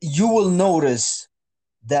you will notice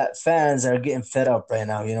that fans are getting fed up right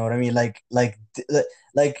now. You know what I mean? Like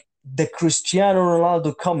the Cristiano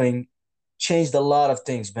Ronaldo coming changed a lot of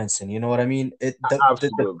things, Benson. You know what I mean?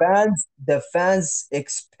 Absolutely. The fans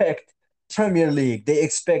expect Premier League. They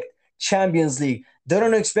expect Champions League. They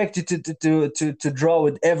don't expect you to draw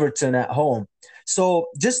with Everton at home. So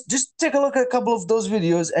just take a look at a couple of those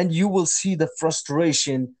videos, and you will see the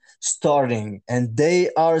frustration starting, and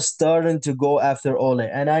they are starting to go after Ole.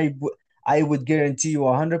 And I would guarantee you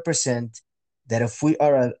 100% that if we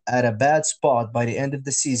are at a bad spot by the end of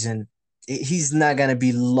the season, he's not gonna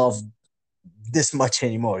be loved this much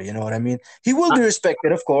anymore. You know what I mean? He will I, be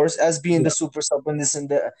respected, of course, as being the yeah, super sub and this and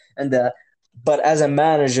that. But as a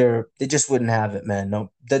manager, they just wouldn't have it, man.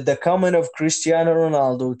 No, the coming of Cristiano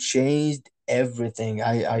Ronaldo changed everything.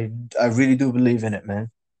 I really do believe in it,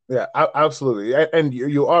 man. yeah, absolutely. And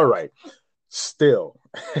you are right. Still,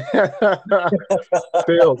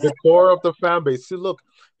 still, the core of the fan base. See, look,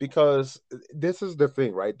 because this is the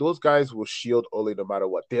thing, right? Those guys will shield Ole no matter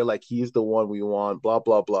what. They're like, he's the one we want, blah,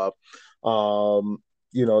 blah, blah.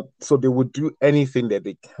 So they would do anything that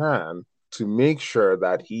they can to make sure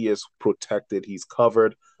that he is protected, he's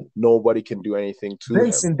covered, nobody can do anything to him,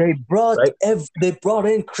 Benson, right? they brought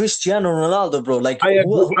in Cristiano Ronaldo, bro. Like I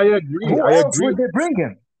agree. I agree. who I else agree. would they bring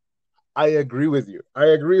him? I agree with you. I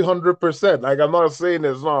agree 100%. Like I'm not saying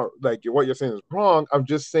it's not like what you're saying is wrong. I'm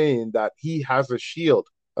just saying that he has a shield,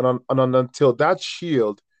 and until that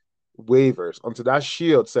shield wavers, until that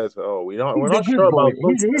shield says, "Oh, we're He's the not good sure boy. about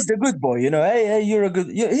Luke." He's the good boy. You know, hey, you're a good.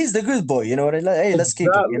 He's the good boy. You know what I mean? Like, hey, let's keep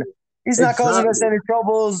it. You know, Exactly. he's not causing us Exactly. any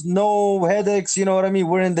troubles, no headaches. You know what I mean?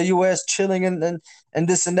 We're in the U.S. chilling and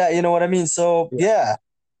this and that. You know what I mean? So Yeah. yeah,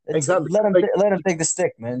 it's Exactly. Like let him take the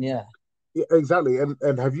stick, man. Yeah. yeah, exactly.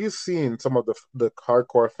 And have you seen some of the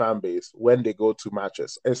hardcore fan base when they go to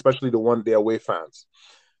matches, especially the one day away fans?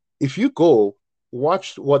 If you go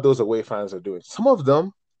watch what those away fans are doing, some of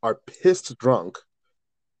them are pissed drunk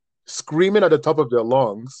screaming at the top of their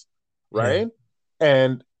lungs, Yeah. right?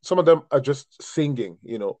 And some of them are just singing,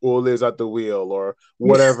 Ole's at the wheel or Yeah.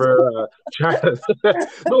 whatever.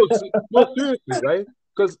 No, no, seriously, right?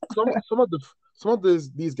 Because some of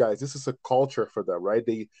these guys, this is a culture for them, right?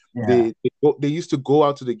 Yeah. They used to go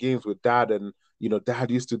out to the games with dad, and dad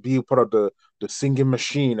used to be part of the singing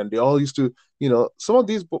machine, and they all used to, some of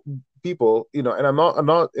these people, and I'm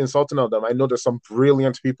not insulting on them. I know there's some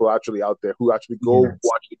brilliant people actually out there who actually go Yes.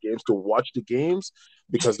 watch the games to watch the games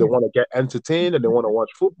because they want to get entertained and they want to watch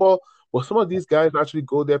football. But some of these guys actually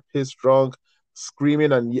go there pissed drunk,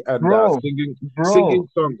 screaming and Bro, singing bro,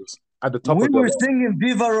 songs at the top we of their were lungs. singing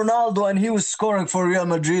Viva Ronaldo and he was scoring for Real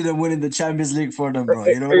Madrid and winning the Champions League for them, bro.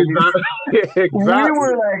 You know what I mean? Exactly, exactly,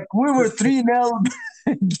 We were 3-0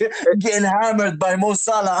 getting hammered by Mo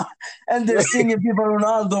Salah, and they're singing Viva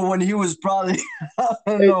Ronaldo when he was probably, I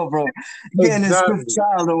don't know, bro, getting his fifth exactly,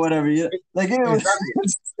 child or whatever. Yeah. Like, it was, exactly.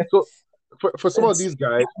 So for some of it's, these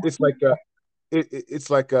guys, it's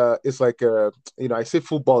like I say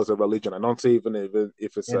football is a religion. I don't say even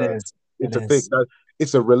if it's it a is, it it's a thing is. that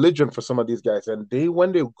it's a religion for some of these guys, and they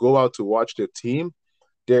when they go out to watch their team,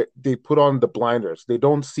 they put on the blinders. They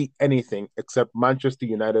don't see anything except Manchester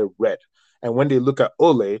United red. And when they look at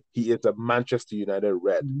Ole, he is a Manchester United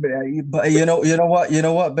red. But you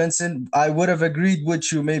know what, Benson, I would have agreed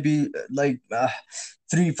with you maybe like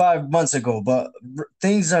 3 5 months ago, but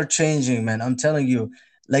things are changing, man. I'm telling you,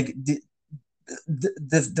 like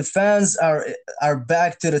the fans are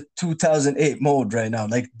back to the 2008 mode right now.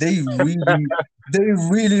 Like they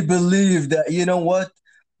really believe that, you know what,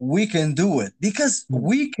 we can do it because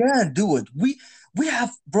we can do it. We have,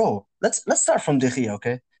 bro. Let's start from De Gea,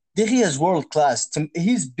 okay? De Gea is world class.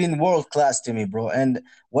 He's been world class to me, bro. And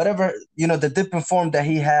whatever, the dip in form that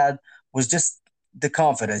he had was just the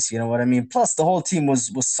confidence. You know what I mean? Plus, the whole team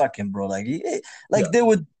was sucking, bro. Like Yeah,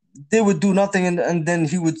 they would do nothing, and then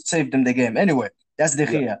he would save them the game. Anyway, that's De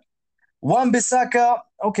yeah, Gea. Wan-Bissaka,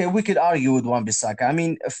 okay, we could argue with Wan-Bissaka. I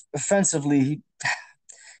mean, offensively,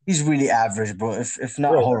 he's really average, bro. If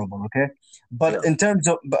not yeah, horrible, okay. But yeah, in terms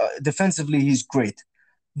of defensively, he's great.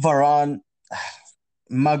 Varane,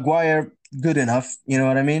 Maguire, good enough. You know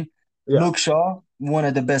what I mean? yeah. Luke Shaw, one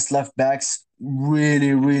of the best left backs.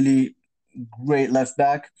 Really, really great left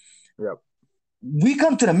back. Yeah. We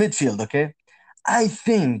come to the midfield, okay? I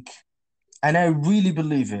think, and I really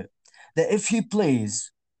believe it, that if he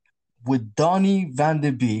plays with Donny van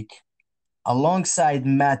de Beek alongside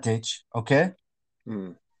Matic, okay,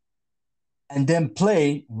 Mm, and then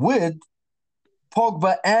play with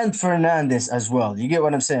Pogba and Fernandez as well. You get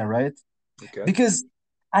what I'm saying, right? okay. Because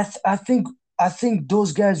I th- I think I think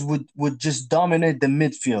those guys would just dominate the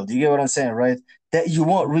midfield. You get what I'm saying, right? That you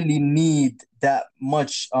won't really need that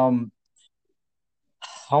much.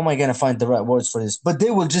 How am I gonna find the right words for this? But they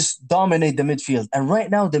will just dominate the midfield. And right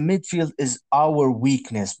now, the midfield is our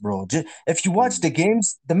weakness, bro. If you watch Mm, the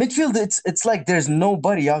games, the midfield, it's like there's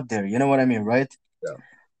nobody out there. You know what I mean, right? yeah.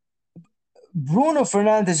 Bruno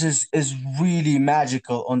Fernandez is really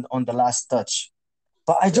magical on the last touch.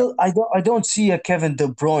 But Yeah. I don't see a Kevin De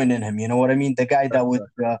Bruyne in him. You know what I mean? The guy that would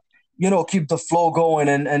keep the flow going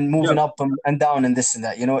and Yeah. moving up and down and this and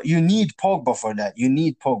that. You need Pogba for that. You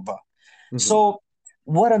need Pogba. Hmm. So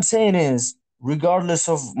what I'm saying is, regardless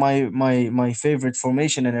of my favorite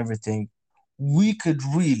formation and everything, we could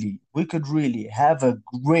really have a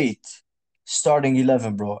great starting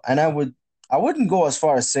 11, bro. And I wouldn't go as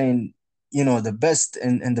far as saying, the best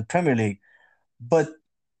in the Premier League, but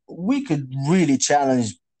we could really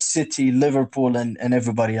challenge City, Liverpool, and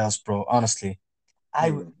everybody else, bro. Honestly, I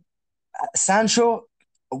Hmm. Sancho,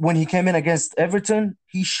 when he came in against Everton,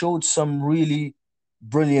 he showed some really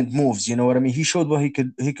brilliant moves. You know what I mean? He showed what he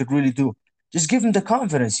could really do. Just give him the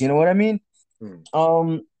confidence. You know what I mean? Hmm.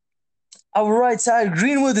 Um, our right side,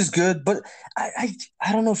 Greenwood is good, but I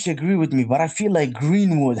don't know if you agree with me, but I feel like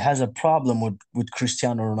Greenwood has a problem with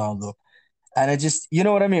Cristiano Ronaldo, and I just, you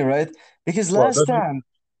know what I mean, right? Because Well, last time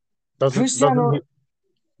doesn't Cristiano,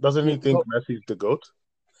 doesn't yeah, he think Messi's the goat?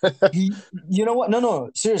 he, you know what? No, no,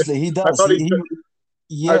 seriously, he I does. thought he said, He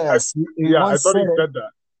yeah, I once thought said he it. said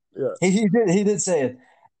that. Yeah, He did say it,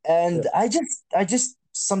 yeah, and I just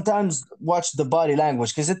sometimes watch the body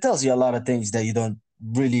language because it tells you a lot of things that you don't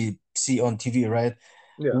really see on TV, right?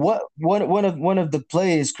 yeah, One of the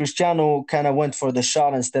plays, Cristiano kind of went for the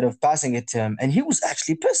shot instead of passing it to him, and he was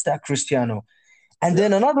actually pissed at Cristiano. And yeah.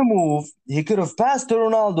 then another move, he could have passed to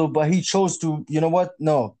Ronaldo, but he chose to, you know what?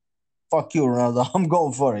 No, fuck you, Ronaldo. I'm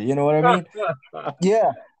going for it. You know what I mean?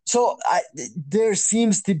 Yeah. So there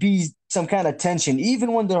seems to be some kind of tension,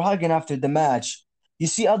 even when they're hugging after the match. You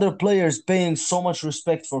see other players paying so much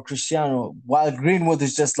respect for Cristiano, while Greenwood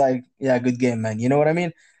is just like, yeah, good game, man. You know what I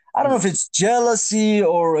mean? I don't know if Hmm. it's jealousy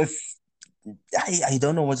or if I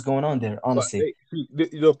don't know what's going on there, But honestly. hey,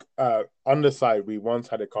 see, look, on the side, we once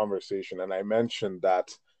had a conversation, and I mentioned that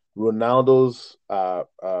Ronaldo's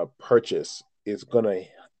purchase is gonna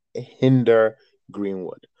hinder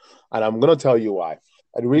Greenwood, and I'm gonna tell you why.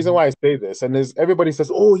 And the reason Mhm. why I say this, and is everybody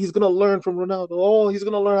says, "Oh, he's gonna learn from Ronaldo. Oh, he's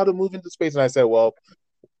gonna learn how to move into space." And I said, "Well,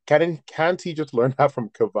 can't he just learn that from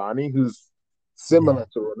Cavani, who's Yeah. similar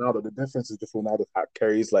to Ronaldo? The difference is just Ronaldo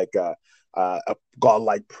carries like a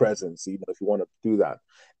godlike presence, even if you want to do that.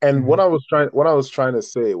 And Mhm. what I was trying to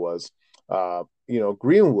say was,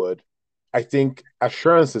 Greenwood. I think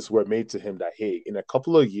assurances were made to him that hey, in a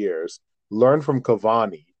couple of years, learn from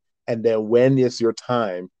Cavani, and then when it's your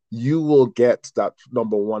time, you will get that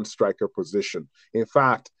number one striker position. In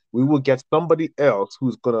fact, we will get somebody else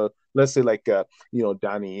who's gonna, let's say, like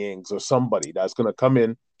Danny Ings or somebody that's going to come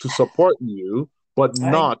in to support you, but I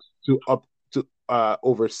not to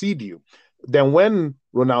oversee you. Then when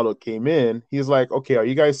Ronaldo came in, he's like, okay, are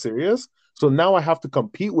you guys serious? So now I have to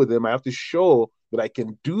compete with him. I have to show that I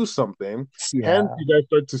can do something. Hence, Yeah. you guys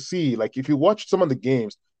start to see, like, if you watch some of the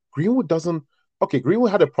games, Greenwood doesn't. Okay,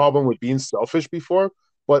 Greenwood had a problem with being selfish before,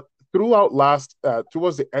 but towards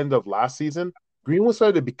the end of last season, Greenwood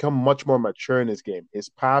started to become much more mature in his game. His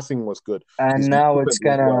passing was good. And His now it's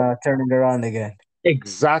movement was kind well. of turning around again.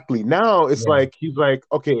 Exactly. Now it's Yeah. like he's like,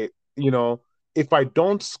 okay, if I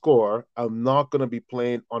don't score, I'm not gonna be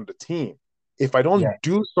playing on the team. If I don't Yeah.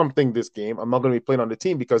 do something this game, I'm not gonna be playing on the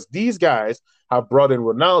team because these guys have brought in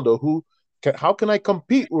Ronaldo. How can I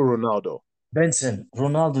compete with Ronaldo? Benson,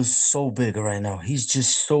 Ronaldo's so big right now. He's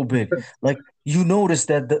just so big. Like you notice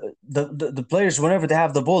that the players, whenever they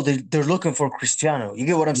have the ball, they're looking for Cristiano. You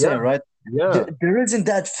get what I'm saying, Yeah, right? There, yeah, there isn't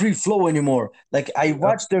that free flow anymore. Like I yeah,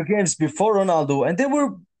 watched their games before Ronaldo, and they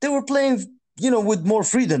were playing, with more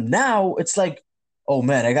freedom. Now it's like, oh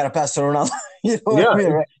man, I gotta pass to Ronaldo. You know what I yeah,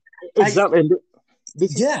 mean, right? I exactly. And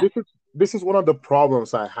this is Yeah, this is this is one of the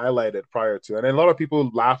problems I highlighted prior to, and a lot of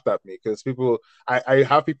people laughed at me because I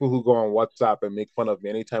have people who go on WhatsApp and make fun of me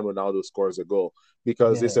anytime Ronaldo scores a goal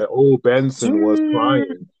because they yeah. said, "Oh, Benson was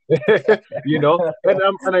crying,"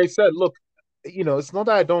 and I said, "Look, it's not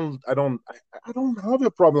that I don't have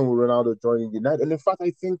a problem with Ronaldo joining United, and in fact,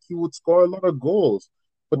 I think he would score a lot of goals,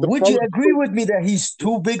 but the Would you problem." agree with me that he's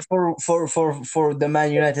too big for the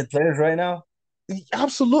Man United players right now?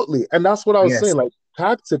 Absolutely. And that's what I was saying. Yes. Like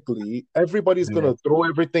tactically, everybody's Yeah. gonna throw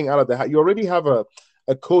everything out of the hat. You already have a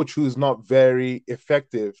coach who's not very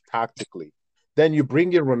effective tactically. Then you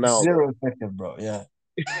bring in Ronaldo. Zero effective, bro. Yeah.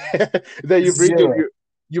 then you bring in Zero. He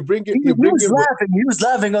you bring was in laughing. He was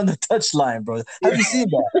laughing on the touchline, bro. Have yeah, you seen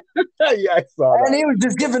that? yeah, I saw And that. he was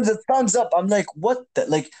just giving the thumbs up. I'm like, what?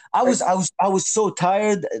 Like, I was so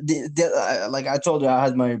tired. Like I told you, I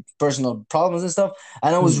had my personal problems and stuff,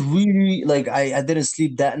 and I was Hmm. really like, I didn't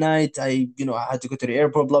sleep that night. I had to go to the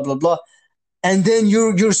airport. Blah blah blah. And then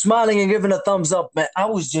you're smiling and giving a thumbs up, man. I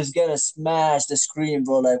was just gonna smash the screen,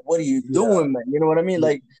 bro. Like, what are you Yeah, doing, man? You know what I mean?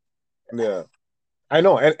 Like, yeah. I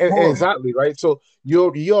know, and boy, exactly right. So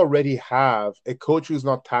you already have a coach who's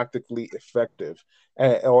not tactically effective,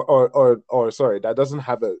 or sorry, that doesn't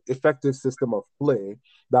have an effective system of play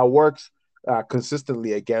that works.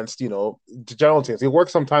 consistently against, the general teams. It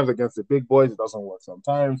works sometimes against the big boys. It doesn't work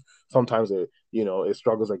sometimes. Sometimes it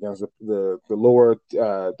struggles against the lower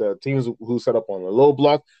the teams who set up on a low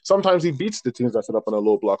block. Sometimes he beats the teams that set up on a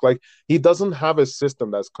low block. Like he doesn't have a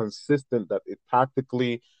system that's consistent that it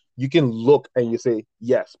tactically you can look and you say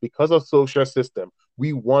yes because of social system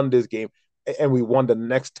we won this game and we won the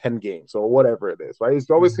next 10 games or whatever it is, right? It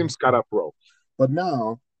always seems scattered pro. But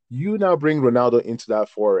now you now bring Ronaldo into that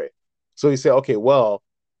foray. So you say, okay, well,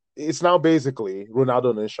 it's now basically Ronaldo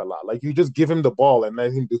and Inshallah. Like you just give him the ball and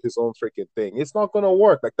let him do his own freaking thing. It's not gonna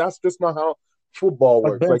work. Like that's just not how football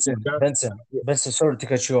But works. Like Benson, sorry to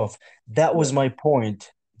cut you off. That yeah, was my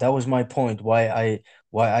point. That was my point. Why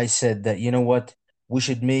I said that. You know what? We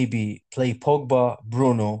should maybe play Pogba,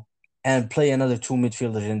 Bruno, and play another two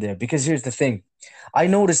midfielders in there. Because here's the thing, I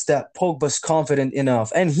noticed that Pogba's confident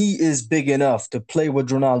enough, and he is big enough to play with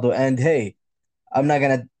Ronaldo. And hey, I'm not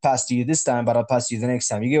gonna pass to you this time, but I'll pass to you the next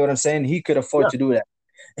time. You get what I'm saying? He could afford yeah. to do that.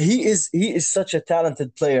 He is such a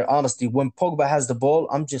talented player. Honestly, when Pogba has the ball,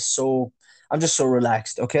 I'm just so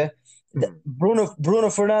relaxed. Okay, Mhm. Bruno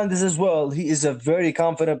Fernandez as well. He is a very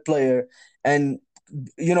confident player, and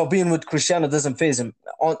being with Cristiano doesn't phase him.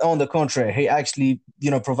 On the contrary, he actually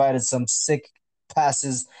provided some sick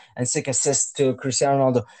passes and sick assists to Cristiano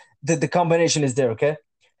Ronaldo. The combination is there. Okay,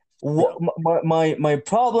 Yeah. my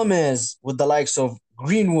problem is with the likes of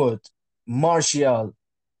Greenwood, Martial.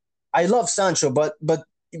 I love Sancho, but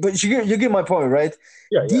you get my point, right?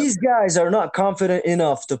 Yeah. Yeah. These guys are not confident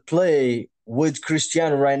enough to play with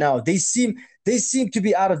Cristiano right now. They seem to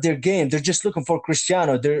be out of their game. They're just looking for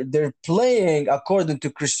Cristiano. They're playing according to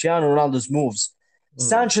Cristiano Ronaldo's moves. Mhm.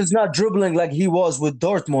 Sancho's not dribbling like he was with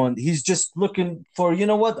Dortmund. He's just looking for, you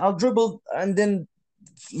know what, I'll dribble and then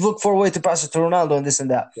look for a way to pass it to Ronaldo and this and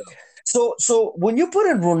that. Yeah. So when you put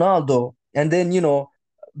in Ronaldo and then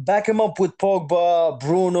back him up with Pogba,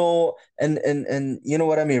 Bruno, and you know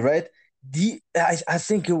what I mean, right? I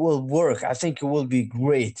think it will work. I think it will be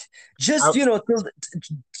great. I,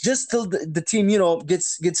 Just till the team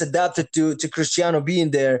gets adapted to Cristiano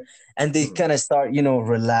being there and they mhm. kind of start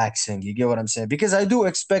relaxing. You get what I'm saying? Because I do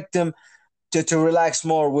expect them to relax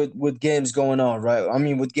more with games going on, right? I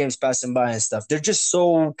mean, with games passing by and stuff. They're just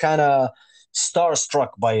so kind of starstruck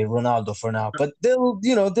by Ronaldo for now, but they'll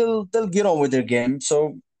get on with their game.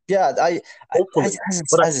 So yeah, Hopefully,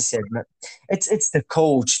 but as I said, man, it's the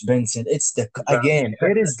coach, Benson. It's the exactly. again,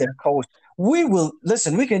 it is the coach. We will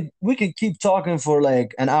listen. We can keep talking for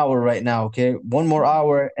like an hour right now. Okay, one more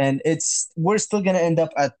hour, and we're still gonna end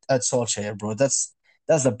up at Solskjaer, bro. That's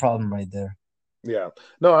the problem right there. Yeah.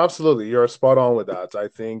 No, absolutely. You're spot on with that. I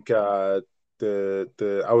think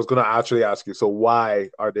the I was gonna actually ask you, so why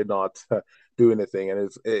are they not doing the thing? And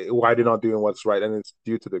why they're not doing what's right? And it's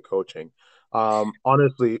due to the coaching.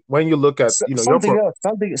 Honestly, when you look at, you're Something for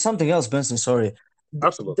else, something else, Benson. Sorry.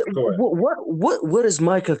 absolutely go ahead. What is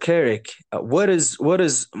Michael Carrick? What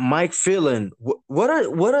is Mike Phelan? What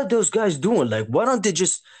are those guys doing? Like, why don't they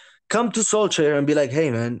just come to Solskjaer and be like, "Hey,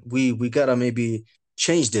 man, we gotta maybe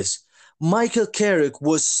change this." Michael Carrick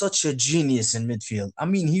was such a genius in midfield. I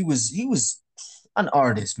mean, he was an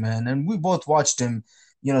artist, man, and we both watched him,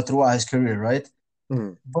 throughout his career, right?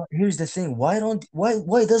 Mhm. But here's the thing: why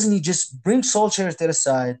doesn't he just bring Solskjaer to the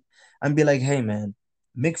side and be like, "Hey, man,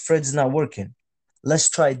 McFred's not working. Let's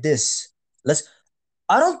try this. Let's."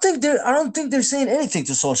 I don't think they're saying anything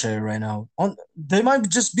to Solskjaer right now. They might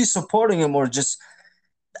just be supporting him or just.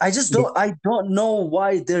 I don't know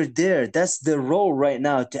why they're there. That's their role right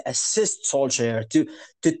now to assist Solskjaer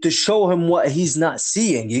to show him what he's not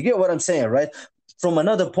seeing. You get what I'm saying, right? From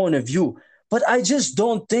another point of view. But I just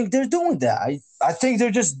don't think they're doing that. I think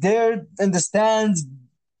they're just there in the stands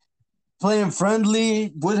playing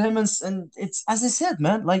friendly with him and it's as I said,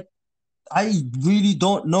 man, like I really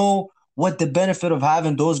don't know what the benefit of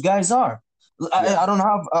having those guys are. I, Yeah. I don't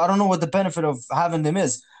have I don't know what the benefit of having them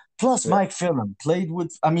is. Plus, Yeah. Mike Phelan played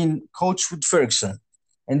with, I mean, coach with Ferguson,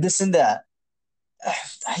 and this and that.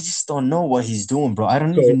 I just don't know what he's doing, bro. I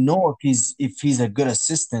don't So even know if he's a good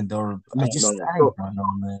assistant or I no, just no. I don't know,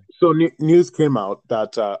 man. So news came out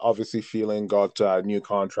that obviously Phelan got a new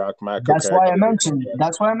contract. Michael That's Carrick why I got a new mentioned. contract.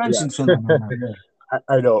 That's why I mentioned Phelan Yeah. right now. Yeah.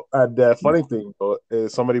 I know. And the funny thing though,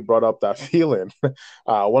 is somebody brought up that Phelan.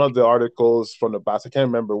 One of the articles from the Bats, I can't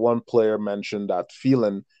remember. One player mentioned that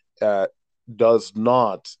Phelan uh, does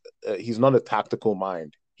not. He's not a tactical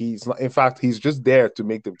mind. He's not. In fact, he's just there to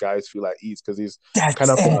make the guys feel at ease because he's kind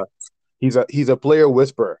That's of it. he's a player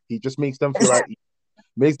whisperer. He just makes them feel at ease,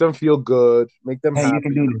 makes them feel good, make them Hey, you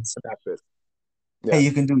can happy. do this. That's it. Hey, Yeah,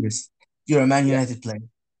 you can do this. You're a Man yeah, United player.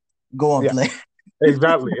 Go on, yeah. play.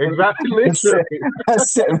 Exactly, exactly, That's it. literally.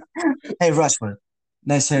 That's it. Hey, Rashford,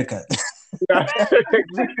 nice haircut. Yeah,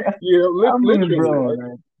 yeah, I mean, literally, bro, right?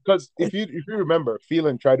 like, Because if you remember,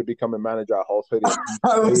 Phelan tried to become a manager at Hull City and he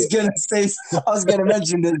I was failed. gonna say, I was gonna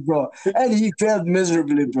mention this, bro, and he failed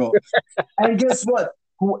miserably, bro. And guess what?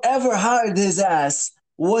 Whoever hired his ass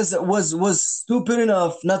was stupid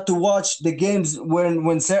enough not to watch the games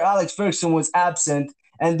when Sir Alex Ferguson was absent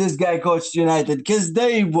and this guy coached United because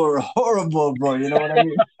they were horrible, bro. You know what I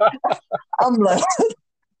mean? I'm like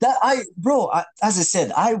that. As I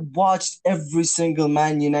said, I watched every single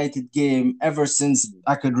Man United game ever since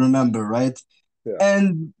I could remember, right? Yeah,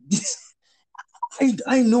 And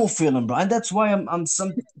I know feeling, bro, and that's why I'm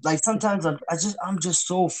sometimes I'm just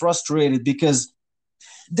so frustrated because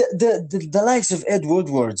the likes of Ed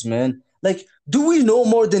Woodwards, man. Like, do we know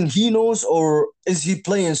more than he knows, or is he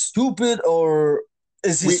playing stupid, or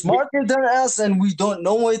is he we we smarter than us and we don't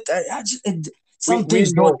know it? we Some we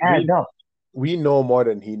things don't know add up. we know more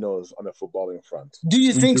than he knows on the footballing front. Do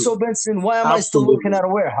you We think do so, Benson? Why am I still working absolutely. at a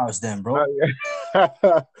warehouse then, bro?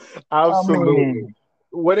 I Absolutely. mean,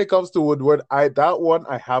 When it comes to Woodward, I that one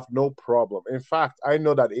I have no problem. In fact, I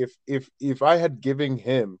know that if I had given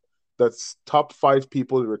him the top five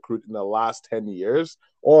people to recruit in the last 10 years,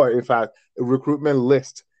 or in fact a recruitment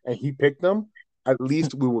list, and he picked them, at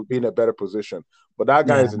least we would be in a better position. But that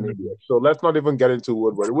guy yeah, is an idiot. So let's not even get into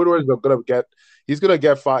Woodward. Woodward is gonna get he's gonna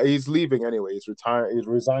get fired. He's leaving anyway. He's retiring, he's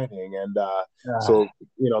resigning. And uh, so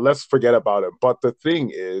let's forget about him. But the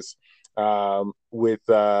thing is, with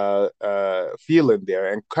Phelan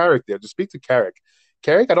there and Carrick there. To speak to Carrick,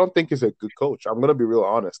 Carrick, I don't think is a good coach. I'm gonna be real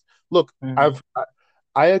honest. Look, mm,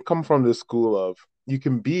 I had come from the school of you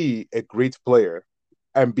can be a great player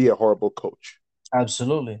and be a horrible coach.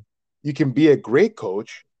 absolutely, You can be a great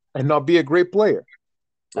coach and not be a great player,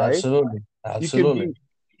 right? absolutely, You can absolutely. be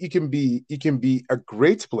you can be a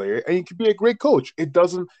great player and you can be a great coach. It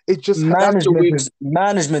doesn't. It just that's the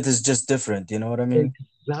Management way. is just different. You know what I mean?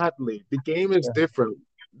 Exactly. The game is Yeah. different.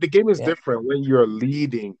 The game is Yeah. different when you're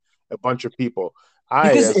leading a bunch of people. I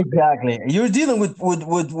Because as exactly, you're dealing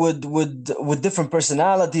with different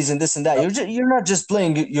personalities and this and that. You're not just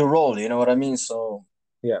playing your role. You know what I mean? So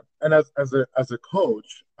Yeah, and as a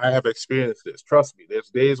coach, I have experienced this. Trust me, there's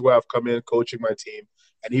days where I've come in coaching my team,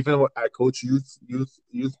 and even when I coach youth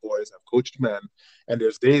boys, I've coached men, and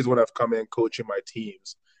there's days when I've come in coaching my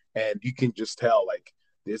teams, and you can just tell like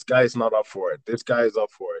this guy's not up for it. This guy is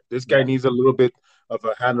up for it. This guy yeah, needs a little bit of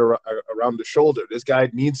a hand around the shoulder. This guy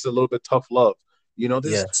needs a little bit tough love. There's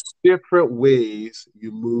yes, different ways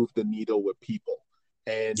you move the needle with people,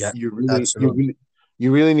 and yeah, you really, you absolutely. really,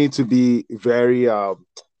 you really need to be very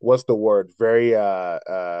what's the word? Very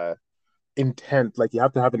intent. Like you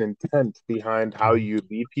have to have an intent behind how Mhm. you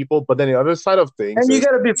lead people. But then the other side of things And you is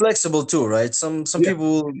gotta be flexible too, right? Some yeah,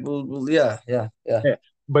 people yeah, yeah, yeah, yeah.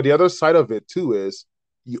 But the other side of it too is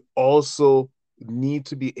you also need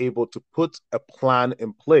to be able to put a plan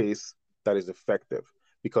in place that is effective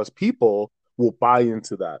because people will buy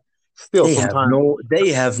into that. Still, sometimes they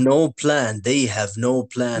have no plan. They have no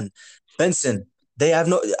plan. Benson, they have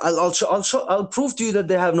no. I'll prove to you that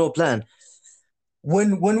they have no plan.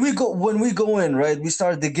 When we go in, right, we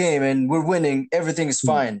start the game and we're winning, everything is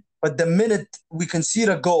fine, but the minute we concede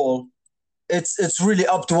a goal, it's really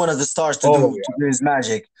up to one of the stars to oh do his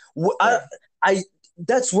magic. yeah, I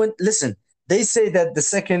That's when, listen, they say that the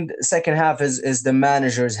second half is the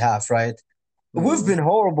manager's half, right? yeah. We've been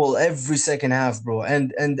horrible every second half, bro,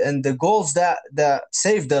 and the goals that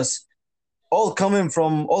saved us all came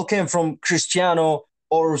from Cristiano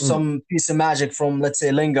or Mm. some piece of magic from, let's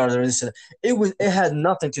say, Lingard or this. It had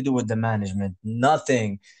nothing to do with the management,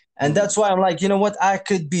 nothing. And Mm. that's why I'm like, you know what? I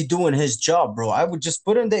could be doing his job, bro. I would just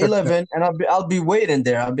put in the 11 and I'll be waiting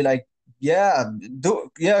there. I'll be like, yeah,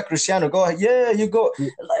 yeah, Cristiano, go ahead. Yeah, you go.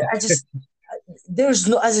 Like, I just there's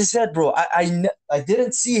no, as I said, bro. I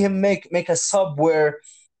didn't see him make a sub where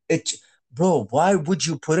it, bro. Why would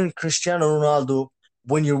you put in Cristiano Ronaldo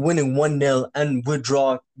when you're winning 1-0 and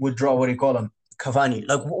withdraw? What do you call him, Cavani?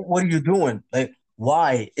 Like, what are you doing? Like,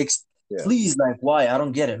 why? Yeah. Please, like, why? I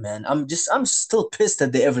don't get it, man. I'm still pissed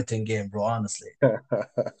at the Everton game, bro. Honestly.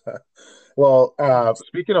 Well,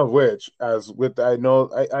 speaking of which, as with I know,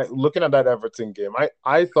 I looking at that Everton game,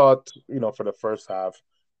 I thought for the first half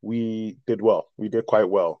we did well. We did quite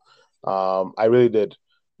well. I really did.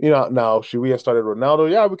 Now should we have started Ronaldo?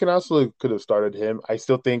 Yeah, we can absolutely could have started him. I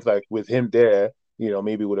still think like with him there,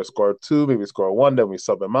 maybe we would have scored two, maybe score one, then we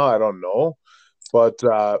sub him out. I don't know, but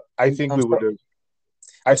I think I'm we would so, have.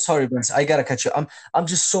 I'm sorry, Vince. I gotta cut you. I'm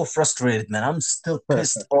just so frustrated, man. I'm still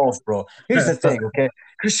pissed off, bro. Here's the thing, okay?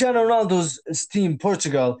 Cristiano Ronaldo's team,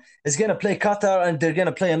 Portugal, is gonna play Qatar, and they're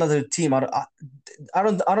gonna play another team. I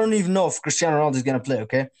don't even know if Cristiano Ronaldo is gonna play.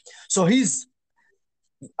 Okay, so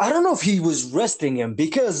I don't know if he was resting him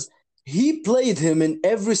because he played him in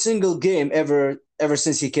every single game ever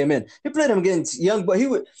since he came in. He played him against young, but he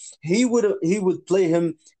would play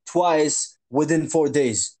him twice within 4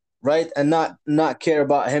 days, right? And not care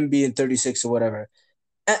about him being 36 or whatever.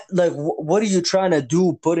 Like, what are you trying to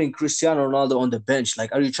do putting Cristiano Ronaldo on the bench?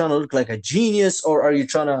 Like, are you trying to look like a genius, or are you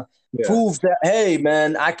trying to Yeah, prove that, hey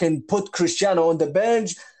man, I can put Cristiano on the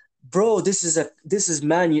bench? Bro, this is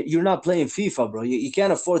man, you're not playing FIFA, bro. You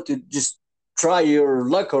can't afford to just try your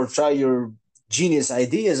luck or try your genius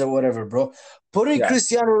ideas or whatever, bro. Putting yeah,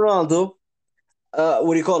 Cristiano Ronaldo,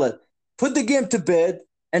 what do you call it? Put the game to bed,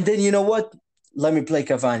 and then you know what? Let me play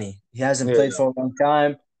Cavani. He hasn't played yeah. for a long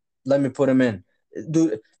time. Let me put him in.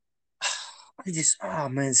 Dude, I just, oh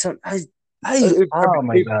man, I oh mean,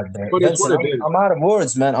 my God, but it's what Vincent, it I'm, is. I'm out of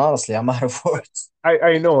words, man. Honestly, I'm out of words.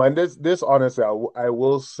 I know, and this honestly, I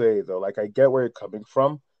will say though, like I get where you're coming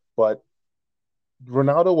from, but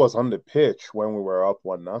Ronaldo was on the pitch when we were up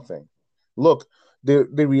 1-0. Look, the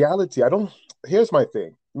reality, I don't. Here's my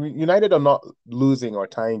thing: United are not losing or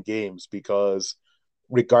tying games because,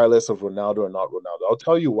 regardless of Ronaldo or not Ronaldo, I'll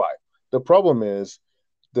tell you why. The problem is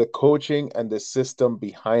the coaching and the system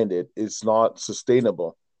behind it is not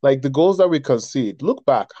sustainable. Like the goals that we concede, look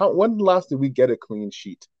back. When last did we get a clean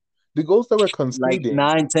sheet? The goals that we're Like conceding,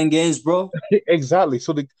 9, 10 games, bro. exactly.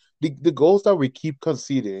 So the goals that we keep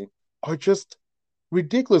conceding are just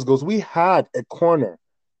ridiculous goals. We had a corner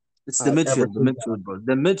It's the at midfield, the Everton. midfield, bro.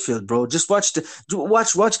 The midfield, bro. Just watch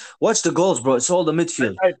the goals, bro. It's all the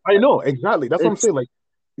midfield. I know exactly. That's what I'm It's saying. Like,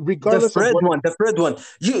 the regardless of Fred what, one, the Fred one.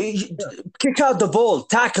 You yeah, kick out the ball,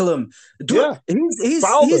 tackle him. Do it. yeah, He's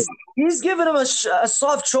foul he's him. he's giving him a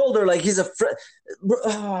soft shoulder, like he's a Fred.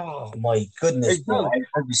 Oh my goodness, bro. Exactly.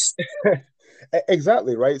 I just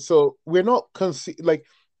Exactly, right? So we're not like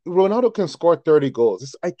Ronaldo can score 30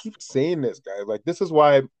 goals. I keep saying this, guys. Like, this is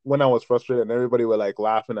why when I was frustrated and everybody were like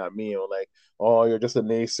laughing at me or like, oh, you're just a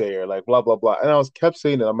naysayer, like blah blah blah. And I was kept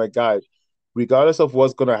saying it. I'm like, guys, regardless of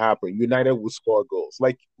what's gonna happen, United will score goals.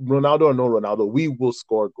 Like Ronaldo or no Ronaldo, we will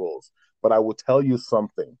score goals. But I will tell you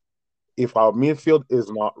something. If our midfield is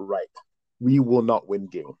not right, we will not win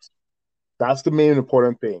games. That's the main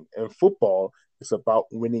important thing. In football, it's about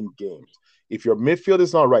winning games. If your midfield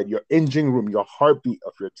is not right, your engine room, your heartbeat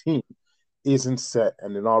of your team isn't set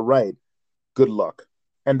and they're not right, good luck.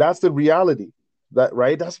 And that's the reality. That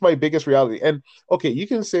right? That's my biggest reality. And okay, you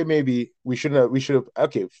can say maybe we should have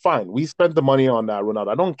okay, fine. We spent the money on that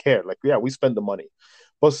Ronaldo. I don't care. Like, yeah, we spent the money.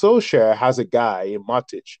 But Solskjaer has a guy in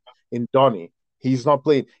Matic, in Donny. He's not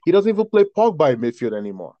playing. He doesn't even play Pogba in midfield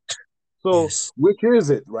anymore. So yes. which is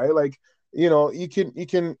it, right? Like, you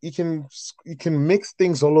can mix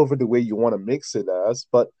things all over the way you want to mix it as,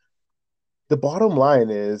 but the bottom line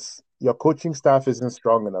is your coaching staff isn't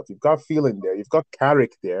strong enough. You've got feeling there. You've got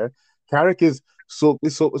Carrick there. Carrick is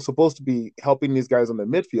supposed to be helping these guys on the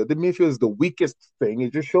midfield. The midfield is the weakest thing.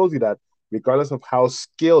 It just shows you that regardless of how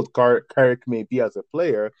skilled Carrick may be as a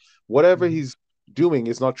player, whatever he's doing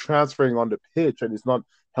is not transferring on the pitch and it's not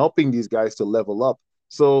helping these guys to level up.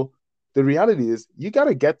 So the reality is you got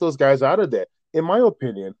to get those guys out of there. In my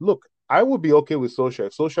opinion, look, I would be okay with Solskjaer.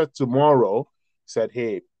 If Solskjaer tomorrow said,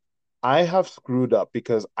 hey, I have screwed up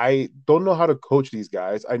because I don't know how to coach these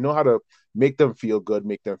guys. I know how to make them feel good,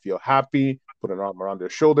 make them feel happy, put an arm around their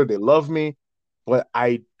shoulder. They love me, but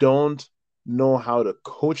I don't know how to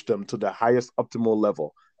coach them to the highest optimal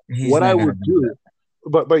level. He's What I not gonna would do that.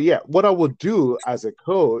 do, but yeah, what I would do as a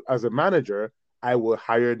coach, as a manager, I would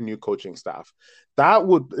hire new coaching staff. That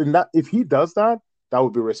would, and that if he does that, that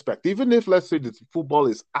would be respect. Even if let's say the football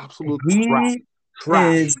is absolute crap, He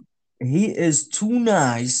trash. is he is too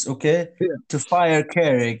nice, okay, Yeah, to fire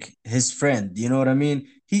Carrick, his friend. You know what I mean?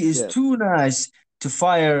 He is yeah, too nice to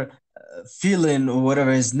fire Phelan or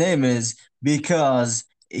whatever his name is because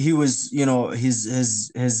he was,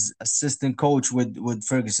 his assistant coach with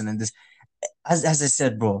Ferguson and this. As I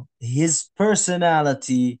said, bro, his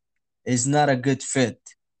personality is not a good fit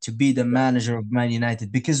to be the yeah, manager of Man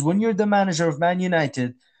United because when you're the manager of Man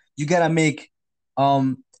United, you gotta make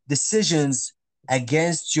decisions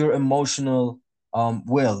against your emotional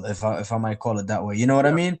will, if I might call it that way. You know what I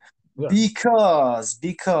yeah, mean? yeah.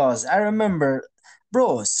 Because I remember,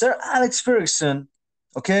 bro, Sir Alex Ferguson,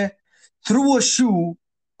 okay, threw a shoe.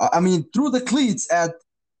 I mean, threw the cleats at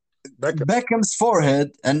Beckham. Beckham's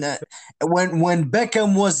forehead, and when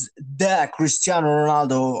Beckham was the Cristiano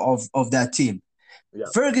Ronaldo of that team, Yeah,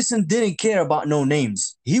 Ferguson didn't care about no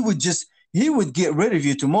names. He would get rid of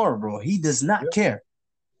you tomorrow, bro. He does not yeah, care.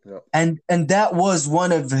 yeah. And that was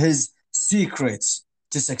one of his secrets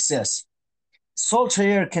to success.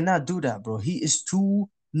 Solskjaer cannot do that, bro. He is too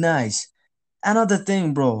nice. Another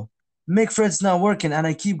thing, bro, McFred's not working, and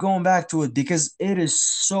I keep going back to it because it is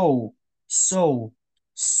so, so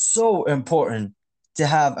important to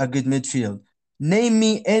have a good midfield. Name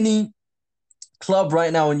me any club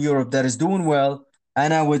right now in Europe that is doing well,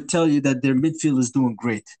 and I would tell you that their midfield is doing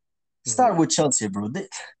great. Start Mhm. with Chelsea, bro.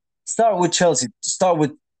 Start with Chelsea. Start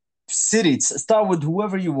with City. Start with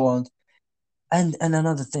whoever you want. And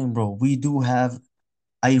another thing, bro, we do have.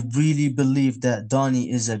 I really believe that Donny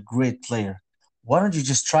is a great player. Why don't you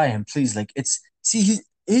just try him, please? Like it's see,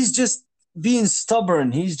 he's just being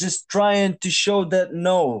stubborn. He's just trying to show that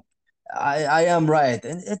no, I am right,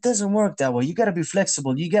 and it doesn't work that way. You gotta be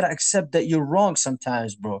flexible. You gotta accept that you're wrong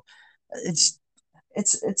sometimes, bro. It's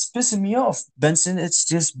it's pissing me off, Benson. It's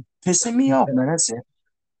just pissing me off, man. That's it.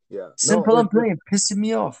 Yeah. No, Simple and plain, pissing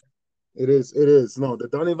me off. it is. It is. No, the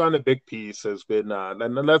Donny van de Beek piece has been,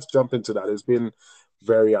 and let's jump into that. It's been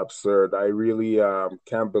very absurd. I really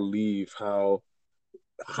can't believe how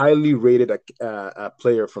highly rated a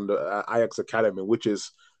player from the Ajax Academy, which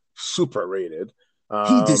is super rated. He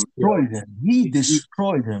You know, destroyed him. He he,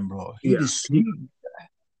 destroyed him, bro. yeah,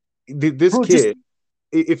 this Bro, just kid.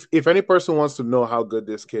 If any person wants to know how good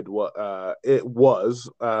this kid it was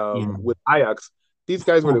yeah. with Ajax, these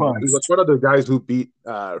guys were he was Once. one of the guys who beat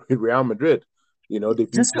Real Madrid. They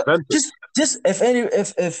beat Just, go- Juventus. just if any,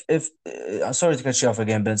 if I'm sorry to cut you off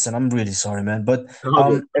again, Benson. I'm really sorry, man. But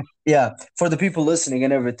Okay. yeah, for the people listening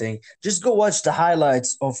and everything, just go watch the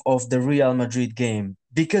highlights of the Real Madrid game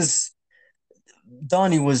because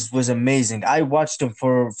Donny was amazing. I watched him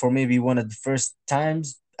for maybe one of the first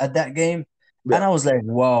times at that game, and Yeah. I was like,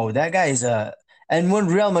 wow, that guy is a. And when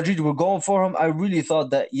Real Madrid were going for him, I really thought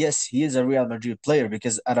that yes, he is a Real Madrid player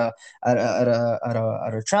because at a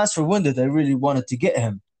transfer window, they really wanted to get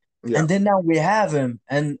him. Yeah. And then now we have him,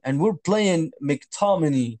 and we're playing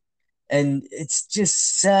McTominay, and it's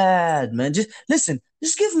just sad, man. Just listen,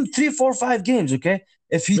 just give him 3, 4, 5 games, okay?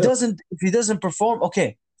 Yeah. If he doesn't perform,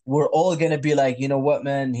 okay, we're all gonna be like, you know what,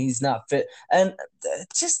 man, he's not fit, and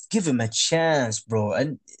just give him a chance, bro.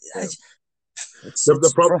 And I, Yeah. The it's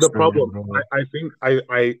frustrating, problem bro. I think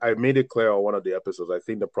I made it clear on one of the episodes. I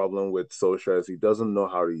think the problem with Solskjaer is he doesn't know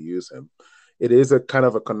how to use him. It is a kind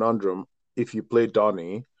of a conundrum. If you play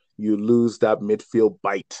Donny, you lose that midfield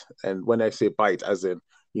bite. And when I say bite, as in,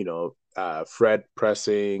 Fred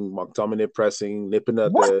pressing, McTominay pressing, nipping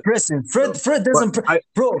at What the pressing? no. Fred But doesn't, I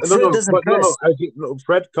bro. no Fred no doesn't but no no, press. no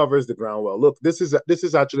Fred covers the ground well. Look, this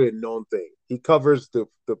is actually a known thing. He covers the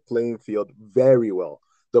playing field very well.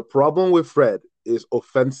 The problem with Fred is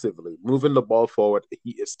offensively moving the ball forward.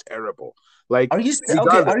 He is terrible. Like Okay?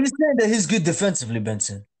 regardless, Are you saying that he's good defensively,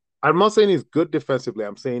 Benson? I'm not saying he's good defensively.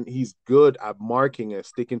 I'm saying he's good at marking and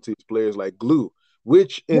sticking to his players like glue,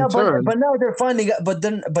 which in Yeah, turn, but now they're finding out.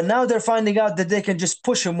 But now they're finding out that they can just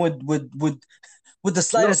push him with the no,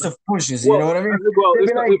 slightest of pushes. You know well, what I mean? well, They'd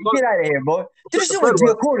be like, it's not "Get out of here, boy!" Did you see Fred what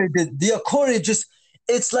was. Diacore did? Diacore just.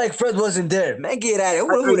 It's like Fred wasn't there, man. Get out of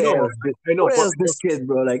here. I Who the hell know, is this? I know, What but else this kid,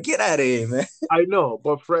 bro? Like, get out of here, man. I know,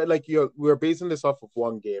 but Fred, like we're basing this off of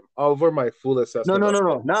one game. Over my full No, assessment no, of no,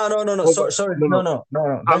 Fred, no, no, no, no, no. over Sorry, no no, no, no, no,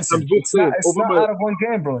 no, I'm Benson. just saying It's over not my out of one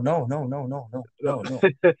game, bro. No, no, no, no, no, no, no,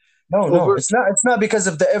 no. No, no, over. it's not because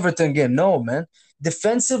of the Everton game. No, man.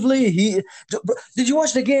 Defensively, did you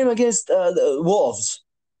watch the game against the Wolves?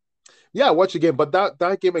 Yeah, watch the game, but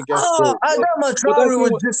that game against Oh, Spurs, Adama but that Traore game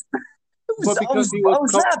was was, just it was but because he I was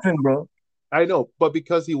was laughing, bro. I know, but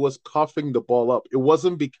because he was coughing the ball up, it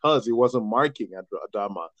wasn't because he wasn't marking at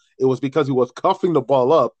Adama. It was because he was coughing the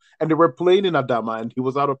ball up, and they were playing in Adama, and he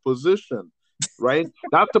was out of position. Right?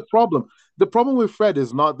 That's the problem. The problem with Fred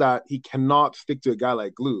is not that he cannot stick to a guy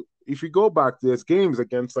like glue. If you go back, there's games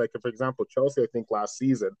against, like, for example, Chelsea. I think last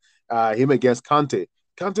season, him against Kante.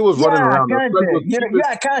 Kante was running Yeah, around, and Fred Kante. was keeping.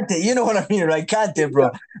 Yeah, Kante. You know what I mean, right? Kante, Yeah, bro.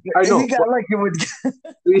 I He know, got but lucky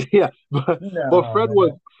with. yeah, but No,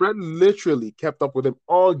 man. Fred literally kept up with him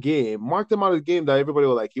all game, marked him out of the game that everybody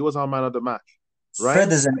was like he was our man of the match, Fred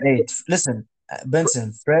right? is an eight. Listen,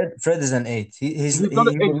 Benson. Fred is an eight. He's not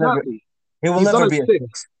exactly. he will He's on never a be a six.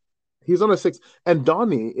 six. He's on a six. And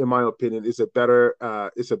Donny, in my opinion, is a better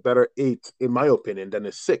eight, in my opinion, than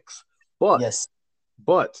a six. But Yes.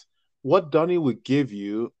 But what Donny would give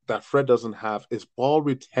you that Fred doesn't have is ball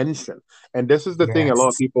retention. And this is the thing a lot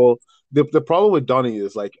of Yes. people the problem with Donny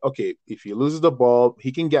is like, okay, if he loses the ball,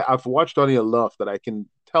 he can get I've watched Donny enough that I can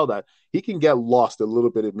tell that he can get lost a little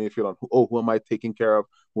bit in midfield on who am I taking care of,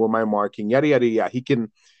 who am I marking, yada yada yada. He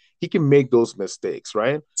can make those mistakes,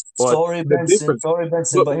 right? But the difference, Sorry,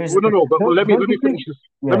 Benson, but but here's the no, thing. no, but let Don't me you think? finish this.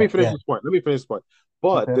 Let Yeah, me finish yeah. this point. Let me finish this point.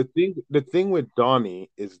 But Okay. the thing with Donny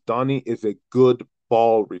is a good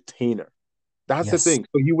ball retainer. That's the Yes. thing.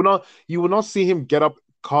 So you will not see him get up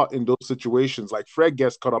caught in those situations like Fred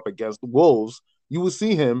gets caught up against the Wolves. You will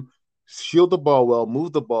see him shield the ball well,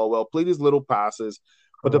 move the ball well, play these little passes.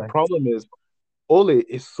 But the Correct. problem is Ole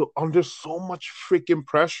is so under so much freaking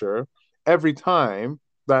pressure every time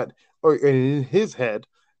that, or in his head,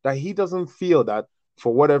 that he doesn't feel that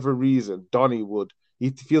for whatever reason Donny would. He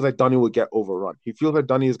feels like Donny would get overrun. He feels like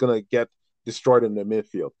Donny is gonna get destroyed in the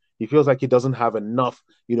midfield. He feels like he doesn't have enough,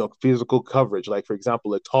 physical coverage. Like for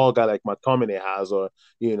example, a tall guy like McTominay has, or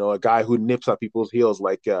a guy who nips at people's heels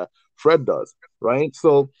like Fred does, right?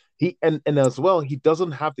 So and as well, he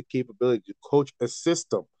doesn't have the capability to coach a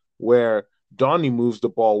system where Donny moves the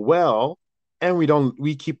ball well, and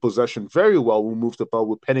we keep possession very well. We move the ball,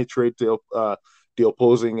 we penetrate the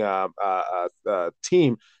opposing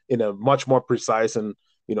team in a much more precise and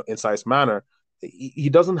incisive manner. He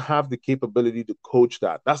doesn't have the capability to coach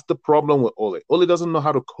that. That's the problem with Ole. Ole doesn't know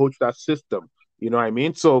how to coach that system. You know what I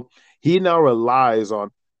mean? So he now relies on,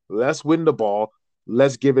 let's win the ball,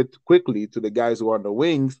 let's give it quickly to the guys who are on the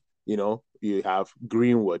wings. You have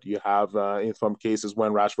Greenwood, you have in some cases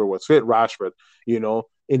when Rashford was fit, Rashford.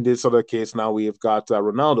 In this other case now we've got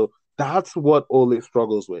Ronaldo. That's what Ole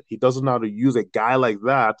struggles with. He doesn't know how to use a guy like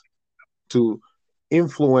that to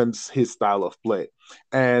influence his style of play.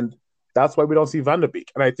 And that's why we don't see Van der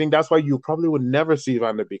Beek. And I think that's why you probably would never see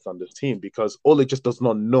Van der Beek on this team, because Ole just does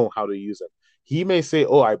not know how to use it. He may say,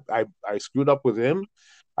 oh, I screwed up with him.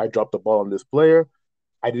 I dropped the ball on this player.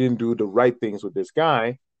 I didn't do the right things with this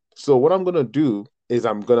guy. So what I'm gonna do is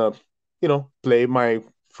I'm gonna, play my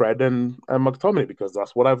Fred and McTominay because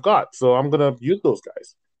that's what I've got. So I'm gonna use those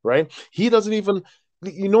guys, right? He doesn't even,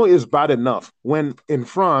 it's bad enough when in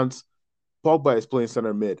France Pogba is playing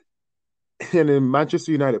center mid, and in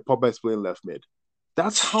Manchester United Pogba is playing left mid.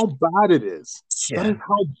 That's how bad it is. That Yeah. is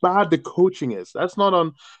how bad the coaching is. That's not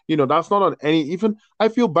on any. Even I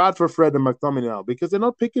feel bad for Fred and McTominay now because they're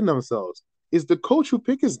not picking themselves. It's the coach who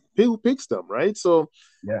picks them, right? So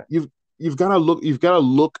Yeah. you've you've got to look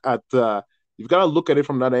at it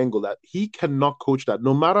from that angle, that he cannot coach that.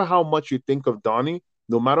 No matter how much you think of Donny,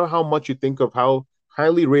 no matter how much you think of how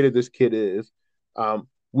highly rated this kid is,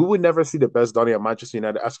 we would never see the best Donny at Manchester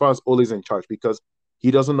United as far as Ole's in charge, because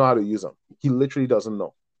he doesn't know how to use them. He literally doesn't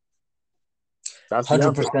know. That's the Hundred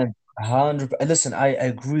answer. percent, 100. Listen, I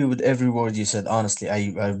agree with every word you said. Honestly,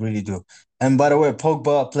 I really do. And by the way,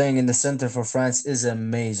 Pogba playing in the center for France is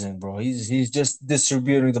amazing, bro. He's just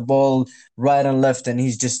distributing the ball right and left, and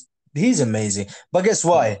he's amazing. But guess Mhm.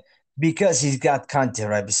 why? Because he's got Kante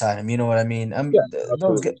right beside him. You know what I mean? Yeah, Don't get.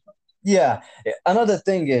 absolutely. Yeah. Another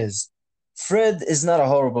thing is, Fred is not a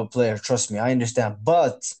horrible player. Trust me, I understand.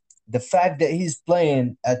 But the fact that he's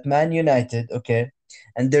playing at Man United, okay,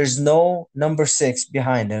 and there's no number six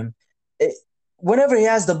behind him. It, Whenever he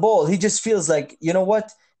has the ball, he just feels like, you know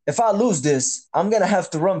what? If I lose this, I'm gonna have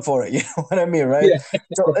to run for it. You know what I mean, right? Yeah.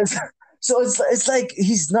 So it's like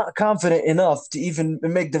he's not confident enough to even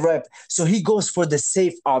make the rep. So he goes for the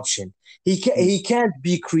safe option. He can't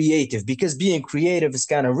be creative because being creative is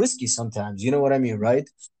kind of risky sometimes. You know what I mean, right?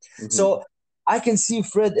 Mm-hmm. So I can see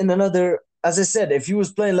Fred in another. As I said, if he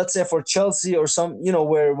was playing, let's say for Chelsea or some,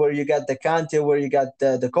 where you got the Kante, where you got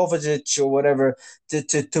the Kovacic or whatever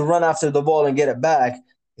to run after the ball and get it back,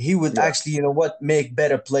 he would Yeah. actually, make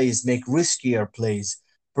better plays, make riskier plays.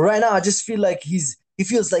 But right now, I just feel like he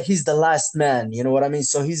feels like he's the last man. You know what I mean?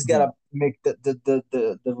 So he's Mm-hmm. gotta make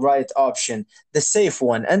the right option, the safe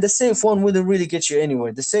one, and the safe one wouldn't really get you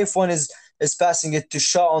anywhere. The safe one is passing it to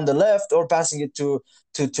Shaw on the left or passing it to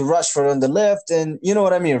Rashford on the left, and you know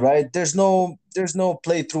what I mean, right? There's no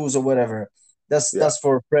playthroughs or whatever. That's Yeah. that's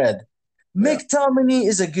for Fred. Yeah. McTominay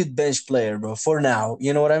is a good bench player, bro. For now,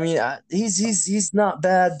 you know what I mean. He's not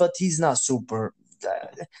bad, but he's not super.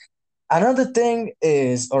 Another thing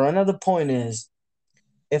is, or another point is,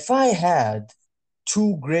 if I had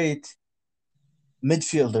two great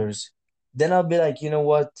midfielders, then I'll be like, you know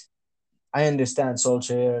what? I understand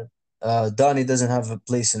Solskjaer. Donny doesn't have a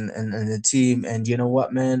place in the team, and you know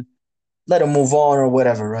what, man? Let him move on or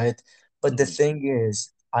whatever, right? But the Mm-hmm. thing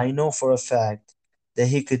is, I know for a fact that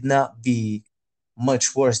he could not be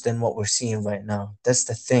much worse than what we're seeing right now. That's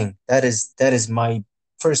the thing. That is my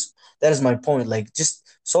first. That is my point. Like, just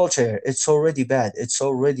Solskjaer, it's already bad. It's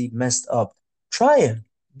already messed up. Try him.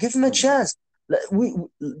 Give him a Mm-hmm. chance. We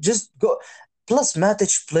just go. Plus,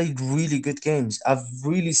 Matic played really good games. I've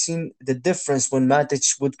really seen the difference when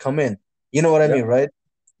Matic would come in. You know what I Yep, mean, right?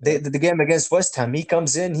 yep. The game against West Ham, he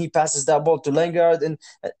comes in, he passes that ball to Lingard, and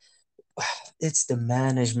it's the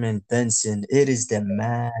management, Benson. It is the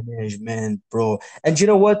management, bro. And you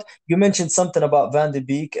know what? You mentioned something about Van de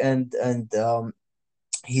Beek, and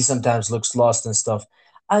he sometimes looks lost and stuff.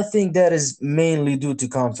 I think that is mainly due to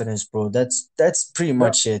confidence, bro. That's pretty Yeah,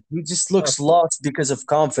 much it. He just looks absolutely. lost because of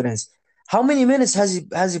confidence. How many minutes has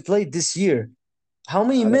he played this year? How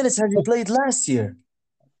many I don't, minutes has he played last year?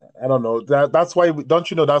 I don't know. That's why don't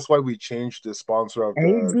you know that's why we changed the sponsor of And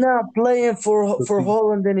he's the not playing for the for team.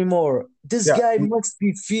 Holland anymore. This Yeah, guy must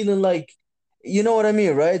be feeling like, you know what I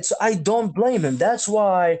mean, right? So I don't blame him. That's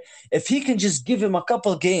why if he can just give him a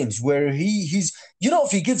couple games where he's,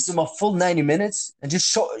 if he gives him a full 90 minutes and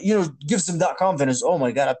just gives him that confidence. Oh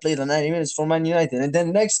my God, I played the 90 minutes for Man United, and then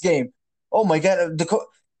the next game, oh my God,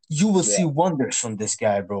 you will see yeah, wonders from this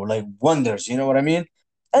guy, bro. Like wonders. You know what I mean?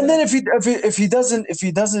 And yeah. then if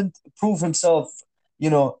he doesn't prove himself,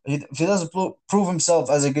 if he doesn't prove himself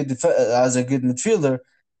as a good midfielder,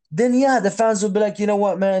 then yeah, the fans will be like, you know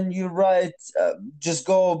what, man, you're right. Just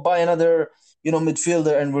go buy another,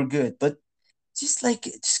 midfielder, and we're good. But just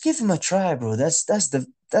give him a try, bro.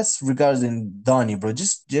 That's regarding Donny, bro.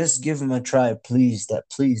 Just give him a try, please.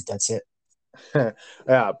 That's it.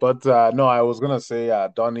 Yeah, but no, I was gonna say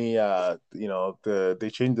Donny, they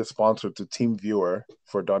changed the sponsor to Team Viewer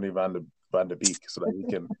for Donny Van de Beek so that he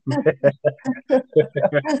can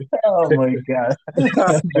Oh my God.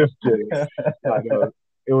 I'm just kidding. I know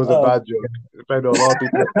it was a Oh, bad joke. I know a lot of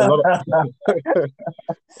people a lot of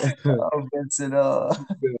oh, Vincent.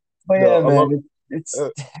 But no, yeah, a lot man, it's uh,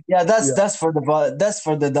 yeah. That's yeah, that's for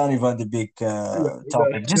the Donny Van de Beek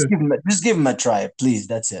topic. yeah. Just give him a try, please.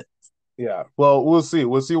 That's it. Yeah, well, we'll see.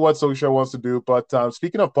 We'll see what Solskjaer wants to do. But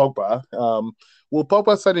speaking of Pogba, will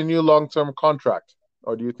Pogba sign a new long-term contract,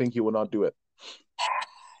 or do you think he will not do it?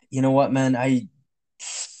 You know what, man? I,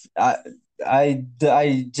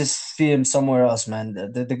 I just see him somewhere else, man.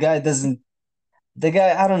 The guy doesn't. The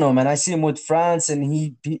guy, I don't know, man. I see him with France,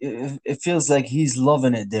 and it feels like he's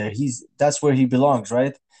loving it there. That's where he belongs,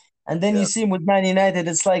 right? And then you Yeah, see him with Man United.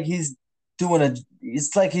 It's like he's doing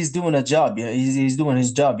a job. He's doing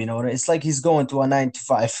his job. It's like he's going to a 9 to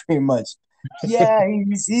 5, pretty much. Yeah,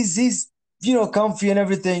 he's comfy and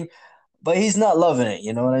everything, but he's not loving it.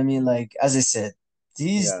 You know what I mean? Like, as I said,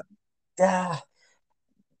 yeah. he's ah,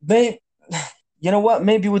 May you know what?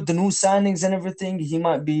 Maybe with the new signings and everything, he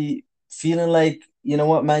might be feeling like,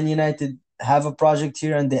 Man United have a project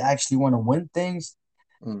here and they actually want to win things.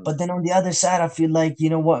 Mm, But then on the other side, I feel like, you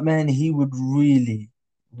know what, man, he would really,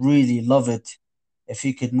 really love it if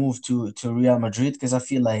he could move to Real Madrid, because I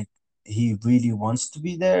feel like he really wants to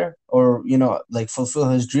be there, or, like fulfill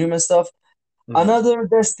his dream and stuff. mm. Another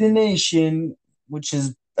destination, which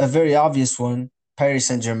is a very obvious one, Paris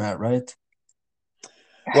Saint-Germain, right?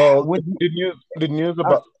 Well, Would the news uh,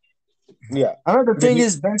 about yeah, Another the thing new,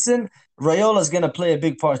 is, Benson, Rayola's gonna play a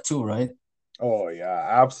big part too, right? oh yeah,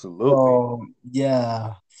 absolutely. So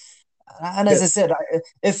yeah, and Yeah, as I said,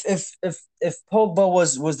 if Pogba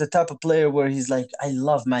was the type of player where he's like, I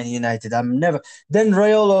love Man United, I'm never, then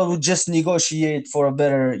Rayola would just negotiate for a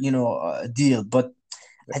better, deal. But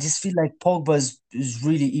I just feel like Pogba is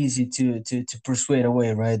really easy to persuade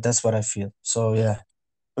away, right? That's what I feel. So yeah.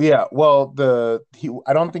 yeah. Well,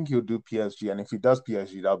 I don't think he'll do PSG, and if he does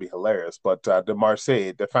PSG, that'll be hilarious. But the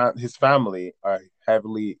Marseille, his family are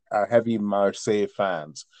heavy Marseille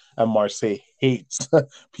fans, and Marseille hates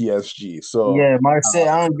PSG. So Yeah, uh, Marseille,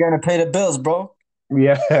 I'm gonna pay the bills, bro.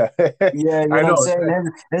 yeah, Yeah, you I know what I'm know.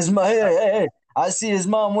 saying? His mom, hey, I see his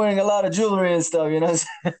mom wearing a lot of jewelry and stuff, you know what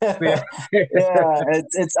I'm saying? Yeah, Yeah,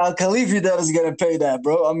 it's Al Khalifi that is gonna pay that,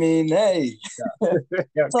 bro. I mean, hey,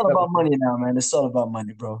 yeah, it's all about money now, man. It's all about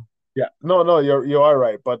money, bro. yeah, no, you are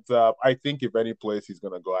right. But I think if any place he's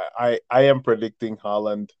gonna go, I am predicting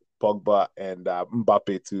Haaland, Pogba, and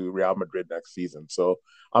Mbappe to Real Madrid next season. So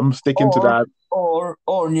I'm sticking to Or that.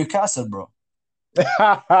 or Newcastle, bro.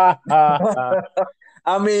 I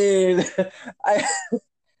mean, I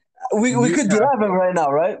we could be laughing Newcastle. right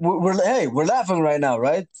now, right? We're laughing right now,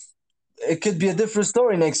 right? It could be a different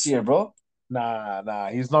story next year, bro. Nah,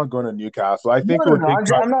 he's not going to Newcastle. I No, think it no, would no. take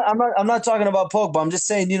time. I'm not talking about Pogba. I'm just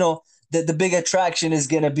saying, that the big attraction is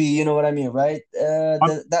gonna be, you know what I mean, right?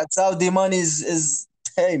 That's how the money is.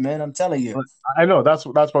 Hey, man, I'm telling you. I know that's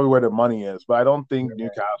probably where the money is, but I don't think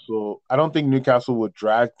Newcastle. I don't think Newcastle would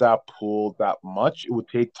drag that pool that much. It would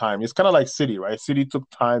take time. It's kind of like City, right? City took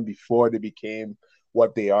time before they became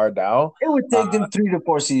what they are now. It would Uh, take them 3 to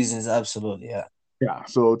 4 seasons, absolutely. Yeah. Yeah,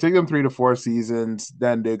 so take them 3 to 4 seasons,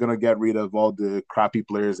 then they're gonna get rid of all the crappy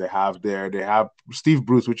players they have there. They have Steve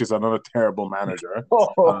Bruce, which is another terrible manager. Oh,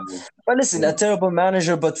 Um, but listen, a yeah. terrible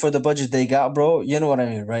manager, but for the budget they got, bro, you know what I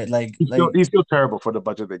mean, right? He's still terrible for the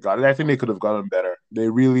budget they got. I think they could have gotten better. They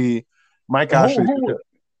really, Mike Ashley, who,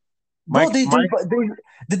 bro, Mike, they did, Mike.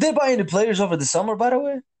 did they buy any players over the summer, by the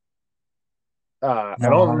way? I No,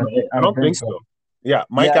 don't know. I I don't don't think think so. so. Yeah,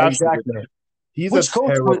 Mike Yeah, Ashley. exactly. He's a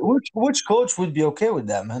terrible. Which coach would be okay with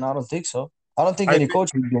that, man? I don't think so. I don't think I any think.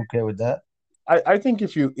 coach would be okay with that. I think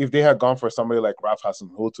if they had gone for somebody like Ralph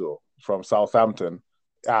Hasenhuttl from Southampton,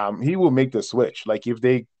 he will make the switch. Like if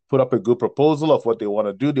they put up a good proposal of what they want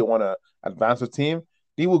to do, they want to advance the team,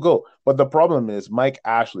 he will go. But the problem is Mike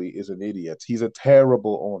Ashley is an idiot. He's a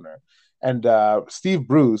terrible owner, and Steve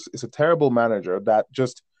Bruce is a terrible manager that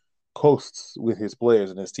just coasts with his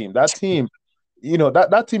players and his team. That team,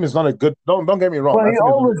 that team is not a good. Don't get me wrong. Well, That he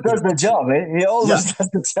team is not always a does good the team. job, eh? He Yeah, always does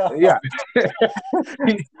the job. yeah.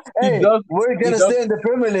 he he Hey, does we're he gonna does stay in the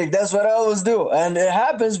Premier League. That's what I always do, and it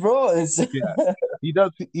happens, bro. It's Yeah,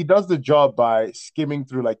 he does the job by skimming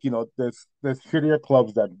through, like, there's shittier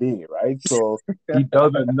clubs than me, right? So he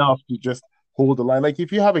does enough to just hold the line. Like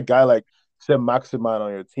if you have a guy like Sam Maximan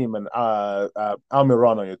on your team and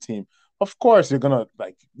Almiron on your team, of course you're gonna,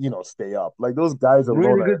 like, stay up. Like those guys alone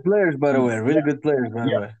really are, good players, by the way. yeah, Really good players, by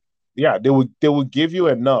the yeah, way. yeah. They would give you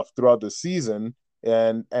enough throughout the season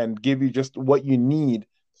and give you just what you need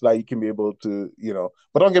so that you can be able to.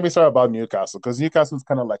 But don't get me started about Newcastle, because Newcastle's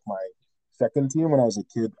kind of like my second team when I was a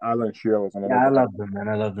kid. Alan Shearer was another Yeah, I guy. love them, man.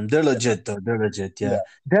 I love them. They're Yeah, legit, though. They're legit. yeah. Yeah.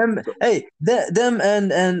 Them. So, Hey, them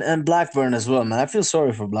and Blackburn as well, man. I feel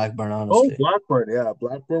sorry for Blackburn, oh, honestly. Blackburn, yeah,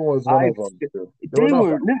 Blackburn was one I of them too. They were they not were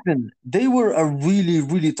bad. listen. They were a really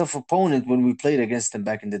really tough opponent when we played against them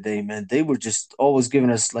back in the day, man. They were just always giving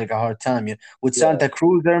us like a hard time. Yeah, with Yeah, Santa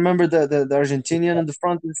Cruz, I remember the Argentinian in the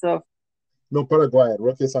front and stuff. no, Paraguayan.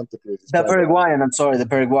 Roque Santa Cruz is The Paraguayan. Paraguayan, I'm sorry, the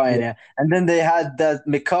Paraguayan, Yeah, yeah. And then they had that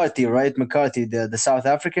McCarthy, right? McCarthy, the South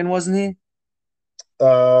African, wasn't he?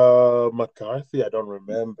 McCarthy. I don't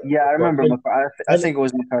remember, Yeah, I but remember McCarthy. I I, think it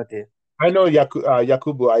was McCarthy. I know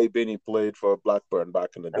Yakubu Aibeni played for Blackburn back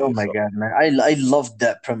in the Oh day. my So God, man. I loved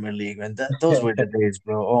that Premier League, man. Those were the days,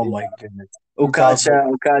 bro. Oh my yeah, goodness. 2000.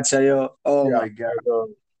 Ukacha, yo. Oh Yeah, my God.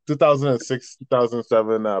 2006,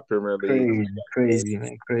 2007 Premier League. Crazy, crazy,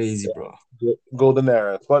 man. Crazy, bro. Golden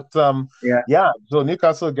era. But Yeah. yeah. So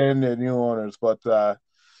Newcastle getting their new owners, but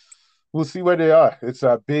we'll see where they are. It's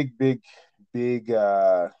a big, big, big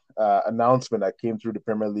announcement that came through the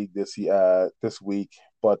Premier League this week.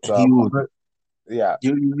 But Huge. yeah.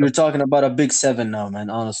 You're talking about a big seven now, man.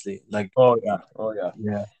 Honestly, like, Oh yeah. Oh yeah.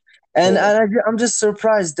 yeah. And So I'm just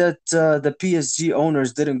surprised that the PSG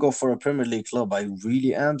owners didn't go for a Premier League club. I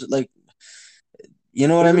really am. Like, you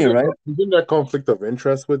know what I isn't mean, there right? isn't there conflict of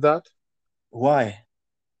interest with that? Why?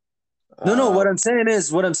 No, no. Um, What I'm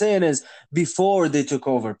saying is, before they took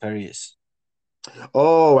over Paris.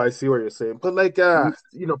 oh, I see what you're saying. But like,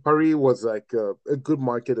 Paris was like a good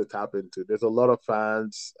market to tap into. There's a lot of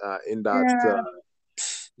fans in that.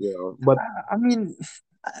 Yeah, But I mean,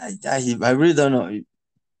 I really don't know.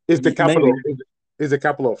 it's the Maybe. capital. Is the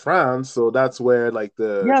capital of France, so that's where like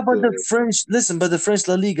the Yeah, but the the. French, listen, but the French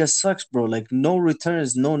La Liga sucks, bro. Like, no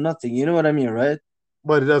returns, no nothing. You know what I mean, right?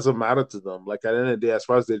 But it doesn't matter to them. Like at the end of the day, as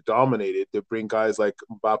far as they dominate it, they bring guys like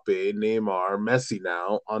Mbappe, Neymar, Messi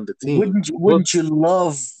now on the team. Those,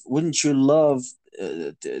 Wouldn't you love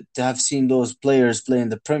to have seen those players play in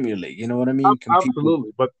the Premier League? You know what I mean? Compete with.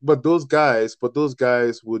 absolutely, but those guys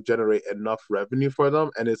would generate enough revenue for them,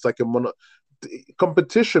 and it's like a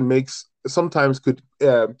competition makes sometimes could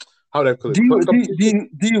how do I put Do it? you do you, do Competition. you,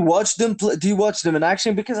 do you watch them play? Do you watch them in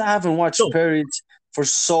action? Because I haven't watched No, Paris for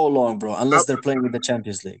so long, bro. Unless they're playing in the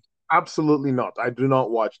Champions League. absolutely not. I do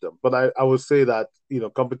not watch them, but I would say that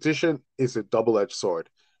competition is a double-edged sword.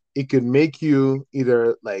 It can make you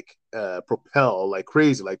either like propel like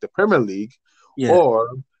crazy, like the Premier League, Yeah, or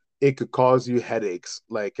it could cause you headaches,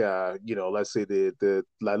 like let's say the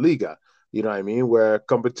La Liga. You know what I mean? Where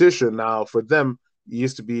competition now for them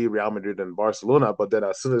used to be Real Madrid and Barcelona, but then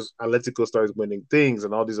as soon as Atletico starts winning things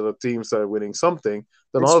and all these other teams started winning something,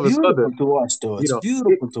 then it's all of a beautiful sudden, to watch, though. you It's know,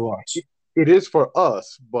 it, beautiful to watch. it it is for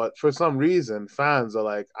us, but for some reason, fans are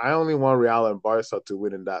like, I only want Real and Barca to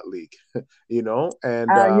win in that league, and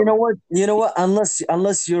You know what? You know what?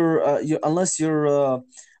 Unless you're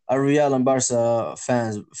a Real and Barca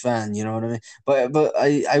fan, you know what I mean. But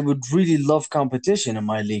I would really love competition in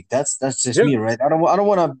my league. That's just yeah, me, right? I don't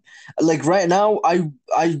want to like right now. I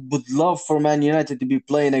would love for Man United to be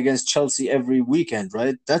playing against Chelsea every weekend,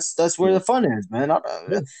 right? That's where yeah, the fun is, man.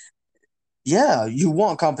 yeah, Yeah, you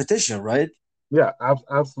want competition, right? Yeah,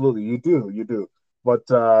 absolutely. You do. But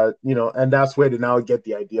and that's where they now get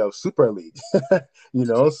the idea of Super League.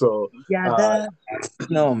 So Yeah, uh that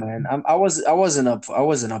no man. I wasn't up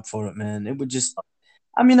for it, man. It would just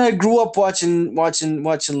I mean, I grew up watching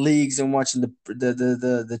leagues and watching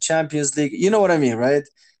the Champions League. You know what I mean, right?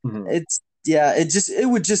 mhm. It's yeah, it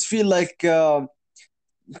would just feel like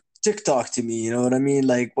TikTok to me. You know what I mean?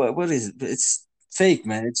 Like what is it? It's fake,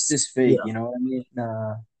 man. It's just fake. Yeah. You know what I mean?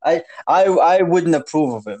 Nah, I wouldn't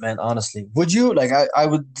approve of it, man. Honestly, would you? Like, I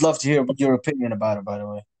would love to hear your opinion about it. By the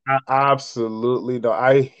way. Absolutely no.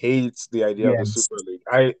 I hate the idea of the Yes. Super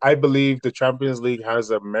League. I believe the Champions League has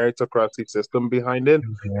a meritocracy system behind it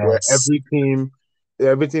where Yes. every team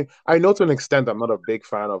I know to an extent I'm not a big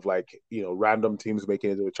fan of like, random teams making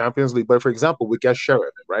it to the Champions League. But for example, we get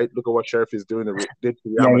Sheriff, right? Look at what Sheriff is doing did to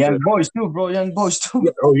Real Yeah, young Madrid. boys too, bro. Young boys too.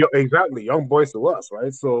 Yeah, oh, yeah, exactly. Young boys to us,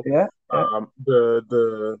 right? So, Yeah. Yeah.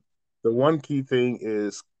 the one key thing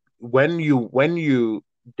is when you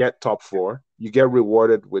get top four, you get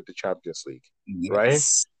rewarded with the Champions League, right?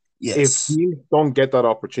 Yes. If Yes. teams don't get that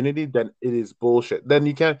opportunity, then it is bullshit. Then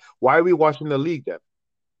you can't. Why are we watching the league then?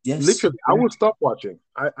 Yes. Literally, I Yeah. will stop watching.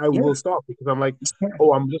 I will Yes. stop because I'm like,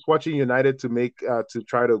 oh, I'm just watching United to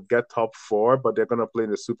try to get top four, but they're gonna play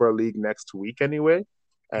in the Super League next week anyway,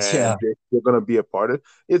 Yeah. and they're gonna be a part of it.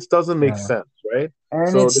 It doesn't make Yeah. sense, right? And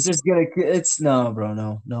So it's just gonna it's no, bro,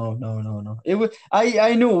 no, no, no, no, no. It would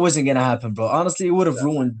I knew it wasn't gonna happen, bro. Honestly, yeah, it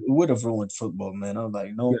would have ruined football, man. I'm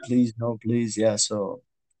like, no, yeah, please, no, please. Yeah, so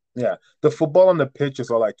yeah. The football on the pitch is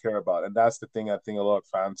all I care about, and that's the thing I think a lot of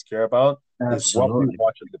fans care about is what we absolutely.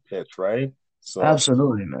 watch on the pitch, right? So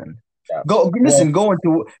Absolutely, man. yeah. Go Well, listen,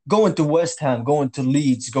 going to West Ham, going to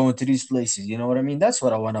Leeds, going to these places. You know what I mean? That's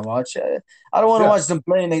what I want to watch. I don't want to yeah. watch them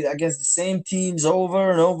playing against the same teams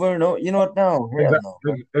over and over and over. You know what? No, hell no,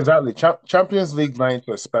 man. Exactly. Champions League nights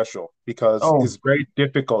are special because Oh, it's very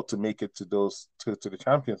difficult to make it to those to the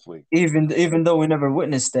Champions League. even though we never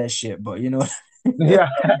witnessed that shit, but you know. Yeah,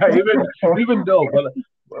 even though,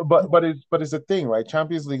 but it's a thing, right?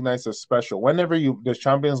 Champions League nights are special. Whenever the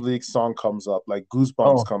Champions League song comes up, like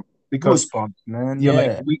goosebumps Oh, come because goosebumps, man. you're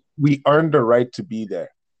like Yeah. we earned the right to be there,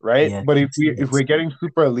 right? Yes, But if yes. we're getting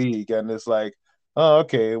Super League and it's like, oh,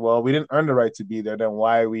 okay, well, we didn't earn the right to be there, then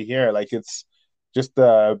why are we here? Like it's just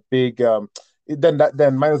a big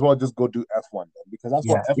then might as well just go do F1 then because that's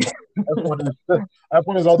what Yeah. F1 is. F1 is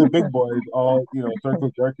F1 is all the big boys all circle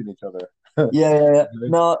jerking each other. Yeah, yeah, yeah.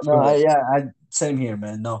 No, no, So same here,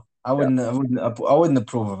 man. No. yeah, I wouldn't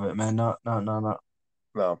approve of it, man. No, no, no, no.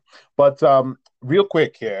 no. But real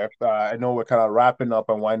quick here, I know we're kind of wrapping up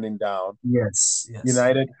and winding down. Yes, yes.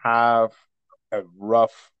 United have a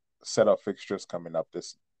rough set of fixtures coming up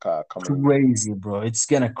this coming week. Crazy, bro. It's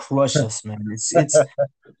gonna crush us, man. It's you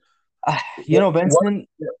What? know, What? Benson,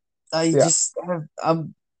 I Yeah. just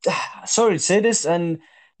I'm sorry to say this, and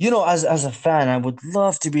as a fan, I would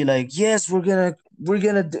love to be like, yes, we're gonna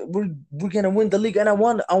win the league, and I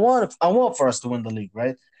want for us to win the league,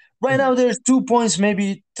 right? Right Mhm. now, there's 2 points,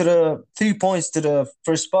 maybe to the 3 points to the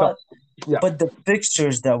first So, spot, yeah. but the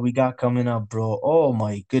fixtures that we got coming up, bro, oh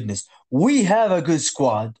my goodness, we have a good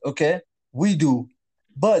squad, okay, we do,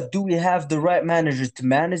 but do we have the right managers to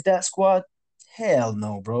manage that squad? Hell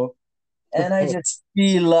no, bro. And I just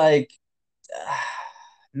feel like,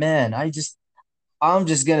 man, I'm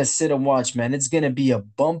just gonna sit and watch, man. It's gonna be a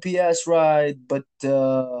bumpy ass ride, but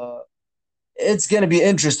it's gonna be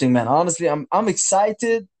interesting, man. Honestly, I'm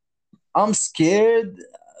excited. I'm scared.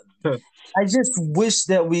 I just wish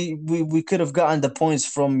that we could have gotten the points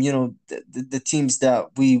from the teams that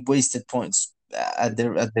we wasted points at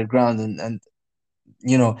their ground and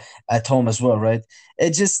you know at home as well, right?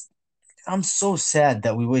 It just I'm so sad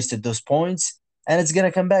that we wasted those points, and it's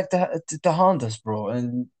gonna come back to haunt us, bro.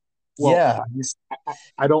 And Well, yeah, just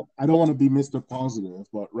I don't want to be Mr. Positive,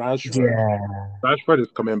 but yeah. Rashford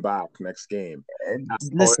is coming back next game, or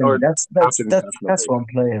Listen, after the international that's break. one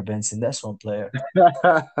player, Benson. That's one player.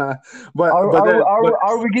 but then but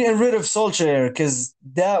Are we getting rid of Solskjaer? Because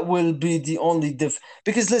that will be the only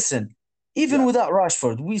Because listen, even yeah, without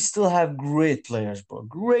Rashford, we still have great players, bro.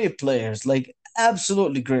 Great players, like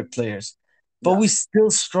absolutely great players. But yeah. we still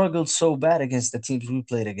struggled so bad against the teams we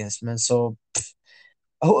played against, man. So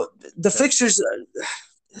oh, the fixtures,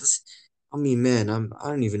 it's, I mean, man, I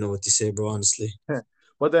don't even know what to say, bro. Honestly.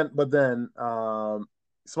 But then,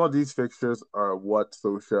 some of these fixtures are what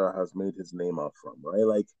Solskjaer has made his name out from, right?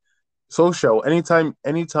 Like Solskjaer,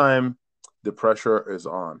 anytime the pressure is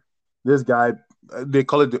on, this guy, they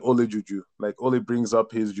call it the Ole Juju. Like Ole brings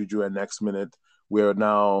up his Juju, and next minute we're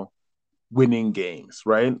now winning games,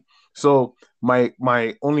 right? So my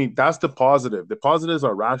only that's the positive. The positives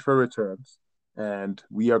are Rashford returns. and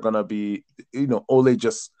we are gonna be, Ole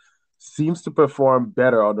just seems to perform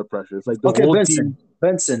better under pressure. It's like the Okay, whole Benson, team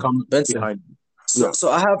Benson, comes Benson. behind him. So Yeah. so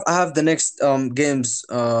I have the next games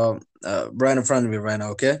right in front of me right now.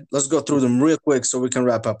 Okay, let's go through them real quick so we can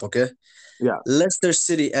wrap up. Okay, Yeah. Leicester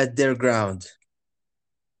City at their ground.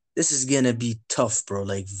 This is gonna be tough, bro.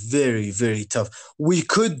 Like very, very tough. We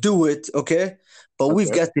could do it, okay, but we've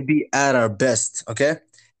Okay. got to be at our best, okay.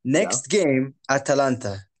 Yeah. Next game,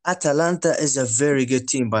 Atalanta. Atalanta is a very good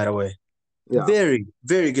team, by the way. Yeah. Very,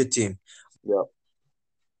 very good team. Yeah.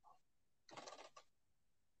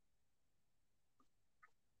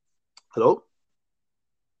 Hello.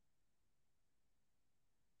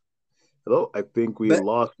 Hello. I think we Ben,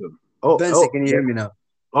 lost him. Oh. Benson, Oh. can you Yeah. hear me now?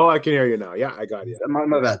 Oh, I can hear you now. Yeah, I got you. My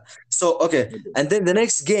Yeah. bad. So okay, and then the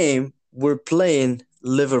next game we're playing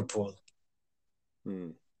Liverpool.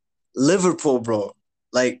 Hmm. Liverpool, bro.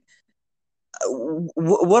 Like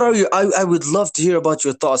what are you? I would love to hear about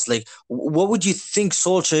your thoughts. Like, what would you think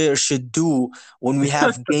Solskjaer should do when we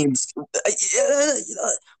have games?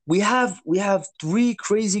 We have three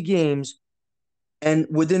crazy games, and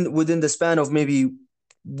within the span of maybe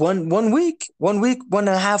one week,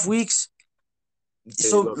 1.5 weeks. Hey,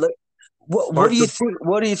 So, look. like, what do Park you the think?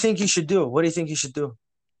 What do you think he should do? What do you think he should do?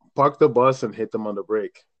 park the bus and hit them on the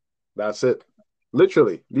brake. That's it.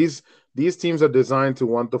 Literally, these teams are designed to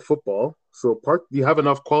want the football. So park. You have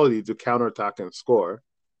enough quality to counterattack and score.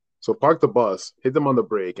 So park the bus, hit them on the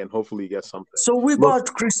brake, and hopefully get something. So we Look, bought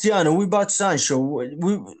Cristiano, we bought Sancho,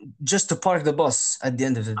 we just to park the bus at the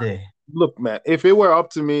end of the day. look, man. If it were up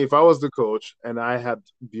to me, if I was the coach and I had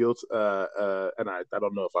built, and I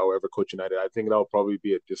don't know if I will ever coach United. I think that would probably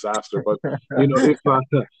be a disaster. But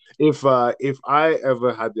if I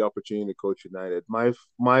ever had the opportunity to coach United,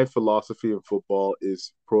 my philosophy in football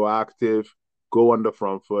is proactive, go on the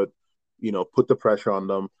front foot, put the pressure on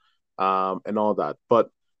them, and all that. But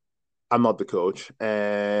I'm not the coach,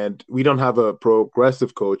 and we don't have a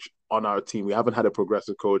progressive coach on our team. We haven't had a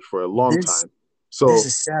progressive coach for a long This time. this So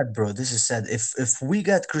is sad, bro. This is sad. If we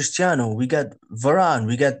got Cristiano, we got Varane,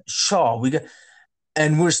 we got Shaw,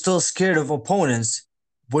 and we're still scared of opponents.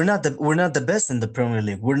 We're not the best in the Premier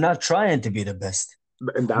League. We're not trying to be the best.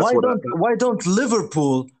 and that's Why what don't why don't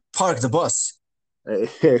Liverpool park the bus?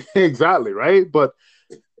 exactly right. But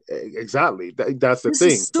exactly that's the This is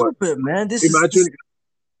thing. But stupid, man. This is imagine this.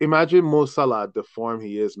 imagine Mo Salah the form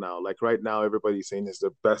he is now. Like right now, everybody's saying he's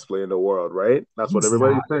the best player in the world. Right? That's what He's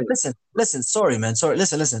everybody's not. saying. Listen. Sorry, man. Sorry.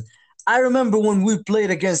 Listen. I remember when we played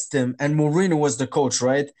against him and Mourinho was the coach,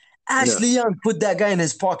 right? Yeah, Ashley Young put that guy in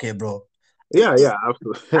his pocket, bro. yeah, yeah.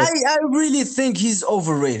 Absolutely. I really think he's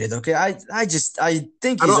overrated. Okay, I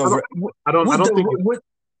think I he's don't. I don't. over I don't. I with don't the think. with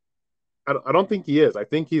I don't think he is. I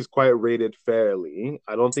think he's quite rated fairly.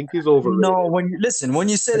 I don't think he's no overrated. when you listen when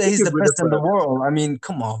you say I that think he's he's the rated best in the fairly. world. I mean,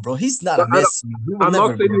 come on, bro. He's not a But Messi. He will I'm not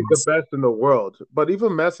never be saying a he's the Messi. best in the world, but even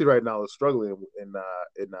Messi right now is struggling in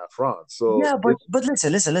France. So Yeah, but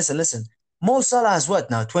listen. Mo Salah is what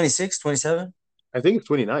now? 26, 27. I think it's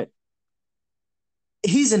 29.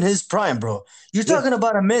 He's in his prime, bro. You're Yeah, talking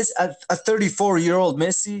about a 34-year-old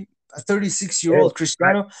Messi, a 36-year hey, old I,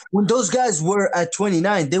 Cristiano. When those guys were at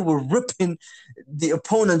 29, they were ripping the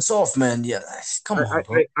opponents off, man. Yeah, come on,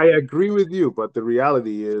 bro. I agree with you, but the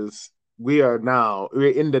reality is we're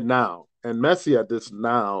in the now, and Messi at this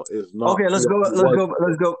now is not Okay, let's what go. he Let's was go.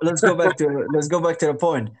 before. Let's go back to the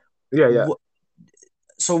point. Yeah, yeah. Wh-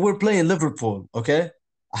 So we're playing Liverpool. Okay,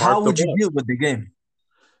 how Park the would you bus. deal with the game?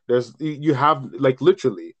 You have like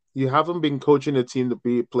literally you haven't been coaching a team to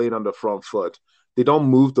be playing on the front foot. They don't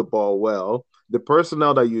move the ball well. The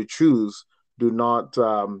personnel that you choose do not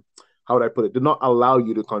how would I put it? Do not allow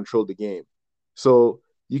you to control the game. So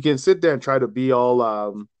you can sit there and try to be all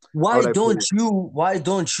how Why would I put don't it? you? Why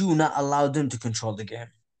don't you not allow them to control the game?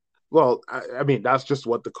 Well, I mean that's just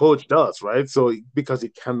what the coach does, right? So because he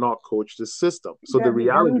cannot coach the system. So the That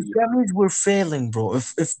reality means is that means we're failing, bro.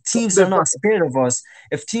 If teams are the, not scared of us,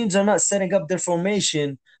 if teams are not setting up their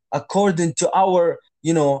formation according to our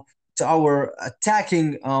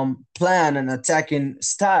attacking plan and attacking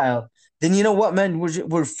style, then you know what, man,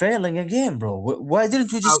 we're failing again, bro. Why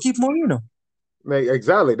didn't we just keep Mourinho? like,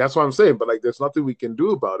 exactly. That's what I'm saying. But like, there's nothing we can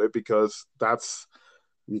do about it because that's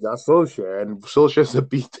we got Solskjaer, and Solskjaer's a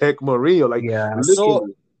B Tech Mourinho. Like Yeah. So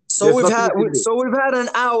literally, so there's we've nothing had we can do. so we've had an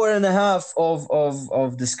hour and a half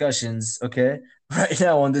of discussions, okay, right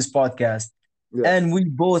now on this podcast. Yeah, And we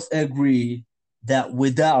both agree that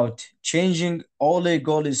without changing Ole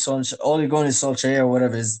Gunnar Solskjaer,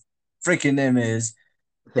 whatever his freaking name is,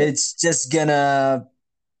 it's just gonna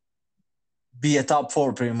be a top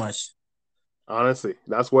four pretty much. Honestly,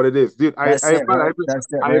 that's what it is, dude. That's it, right? That's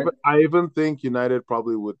it, right? I even think United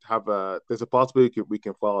probably would have a. There's a possibility we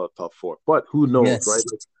can fall out of top four, but who knows, right? Yes.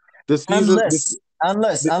 Like, this season, this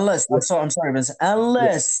Unless yeah, I'm sorry, Vincent.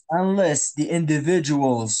 yeah, Unless the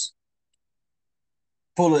individuals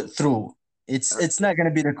pull it through, it's not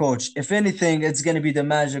gonna be the coach. If anything, it's gonna be the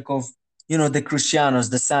magic of the Cristianos,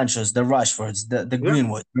 the Sanchos, the Rashfords, the yeah,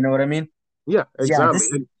 Greenwood. You know what I mean? yeah, Yeah,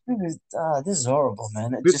 exactly. And this is horrible,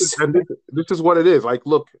 man. It this is just and this is what it is. Like,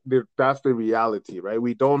 look, that's the reality, right?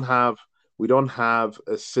 We don't have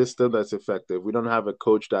a system that's effective. We don't have a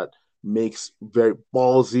coach that makes very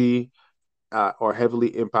ballsy or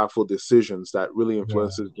heavily impactful decisions that really yeah.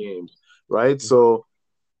 influences games, right? So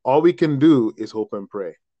all we can do is hope and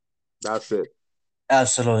pray. That's it.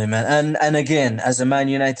 Absolutely, man. And again, as a Man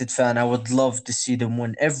United fan, I would love to see them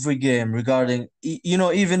win every game. Regarding,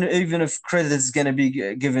 even if credit is gonna be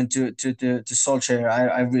given to Solskjaer,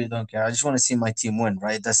 I really don't care. I just want to see my team win,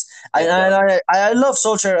 right? That's Exactly. I love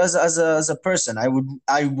Solskjaer as a person. I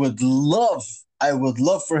would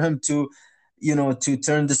love for him to, to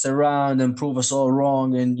turn this around and prove us all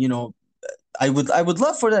wrong. And I would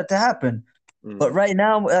love for that to happen. But Mm. right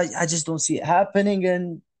now, I just don't see it happening.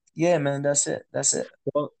 And yeah, man, that's it. That's it.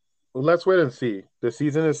 Well, let's wait and see. The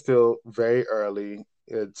season is still very early.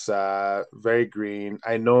 It's very green.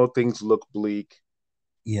 I know things look bleak,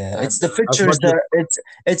 Yeah, and it's the as fixtures much as that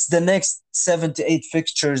it's the next 7 to 8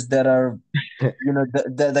 fixtures that are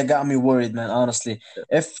that got me worried, man. Honestly,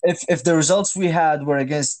 if the results we had were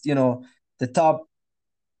against the top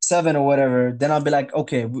seven or whatever, then I'll be like,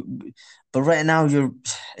 okay. But right now,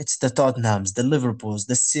 it's the Tottenhams, the Liverpools,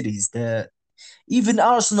 the cities, the even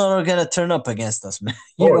Arsenal are gonna turn up against us, man.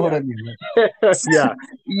 You oh know what yeah, I mean? yeah,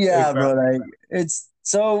 Yeah, bro. exactly. Like it's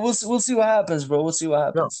so we'll see what happens, bro. We'll see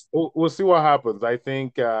what No, happens. we'll see what happens. I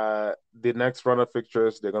think the next run of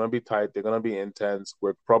fixtures, they're gonna be tight. They're gonna be intense.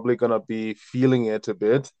 We're probably gonna be feeling it a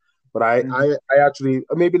bit. But Mhm. I actually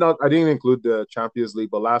maybe not. I didn't include the Champions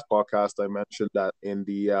League, but last podcast I mentioned that in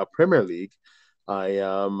the Premier League, I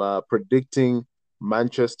am predicting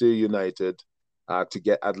Manchester United to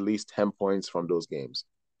get at least 10 points from those games.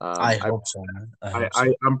 I I hope so, man. I hope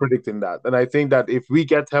so. I'm predicting that. And I think that if we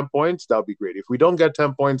get 10 points, that'll be great. If we don't get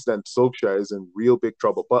 10 points, then Solskjaer is in real big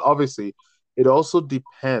trouble. But obviously, it also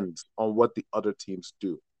depends on what the other teams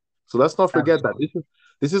do. So let's not forget that Absolutely.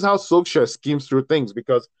 this is how Solskjaer schemes through things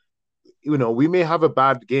because we may have a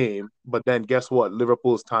bad game, but then guess what?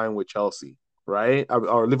 Liverpool's time with Chelsea, right?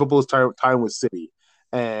 Or Liverpool's time with City.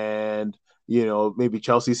 And maybe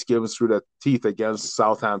Chelsea skims through the teeth against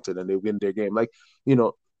Southampton and they win their game. Like,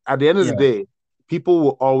 at the end of the Yeah. day, people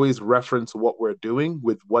will always reference what we're doing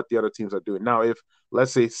with what the other teams are doing. Now, if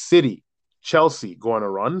let's say City, Chelsea go on a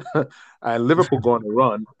run, and Liverpool go on a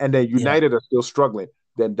run, and then Yeah. United are still struggling,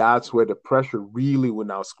 then that's where the pressure really would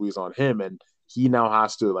now squeeze on him, and he now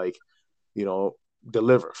has to like, you know,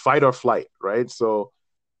 deliver, fight or flight, right? So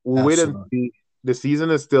we'll wait and Absolutely. see. The season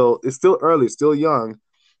is still early, still young.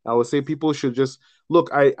 I would say people should just look.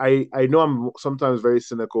 I know I'm sometimes very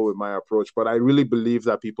cynical with my approach, but I really believe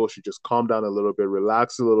that people should just calm down a little bit,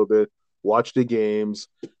 relax a little bit, watch the games.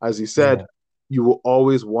 As you said, Yeah. you will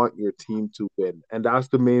always want your team to win, and that's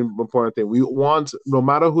the main important thing. We want, no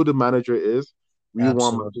matter who the manager is, we want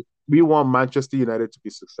Absolutely. we want Manchester United to be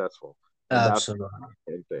successful, and that's the Absolutely.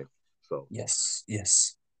 main thing. So Yes.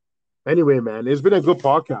 Yes. anyway, man, it's been a good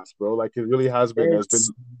podcast, bro. Like it really has been. It's been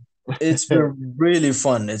It's it's been really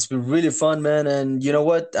fun. It's been really fun, man. And you know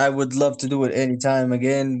what? I would love to do it anytime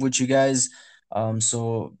again with you guys.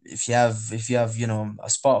 So if you have a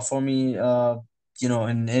spot for me,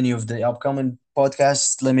 in any of the upcoming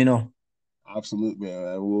podcasts, let me know. absolutely,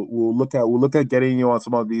 man. We'll look at getting you on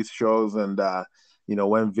some of these shows, and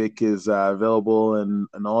when Vic is available and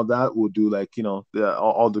all that, we'll do like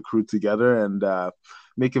all the crew together and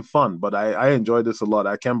make it fun. But I enjoyed this a lot.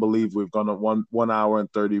 I can't believe we've gone on one hour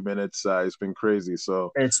and 30 minutes. It's been crazy.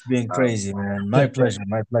 So It's been um, crazy, man. My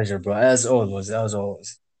pleasure, bro. As always, as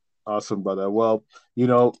always. awesome, brother. Well,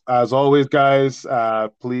 as always, guys,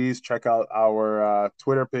 please check out our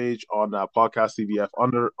Twitter page on Podcast CBF.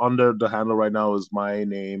 Under the handle right now is my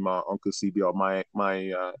name, Uncle CB, or my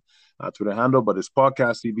Twitter handle, but it's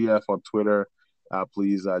Podcast CBF on Twitter.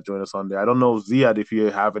 Please join us on there. I don't know, Ziad, if you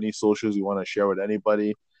have any socials you want to share with anybody.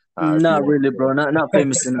 If you Not want really, to. bro. Not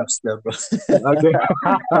famous enough still, bro. Okay.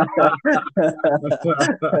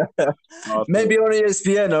 Awesome. Maybe on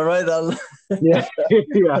ESPN, all right? Yeah.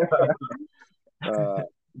 Yeah. Uh,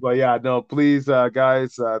 but yeah, no, please,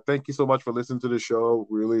 guys, thank you so much for listening to the show.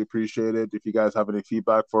 Really appreciate it. If you guys have any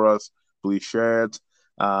feedback for us, please share it.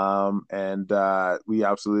 And we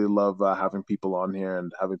absolutely love having people on here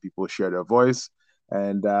and having people share their voice.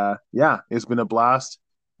 And yeah, it's been a blast.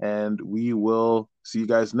 And we will see you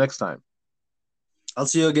guys next time. I'll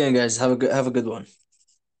see you again, guys. Have a good one.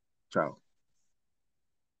 Ciao.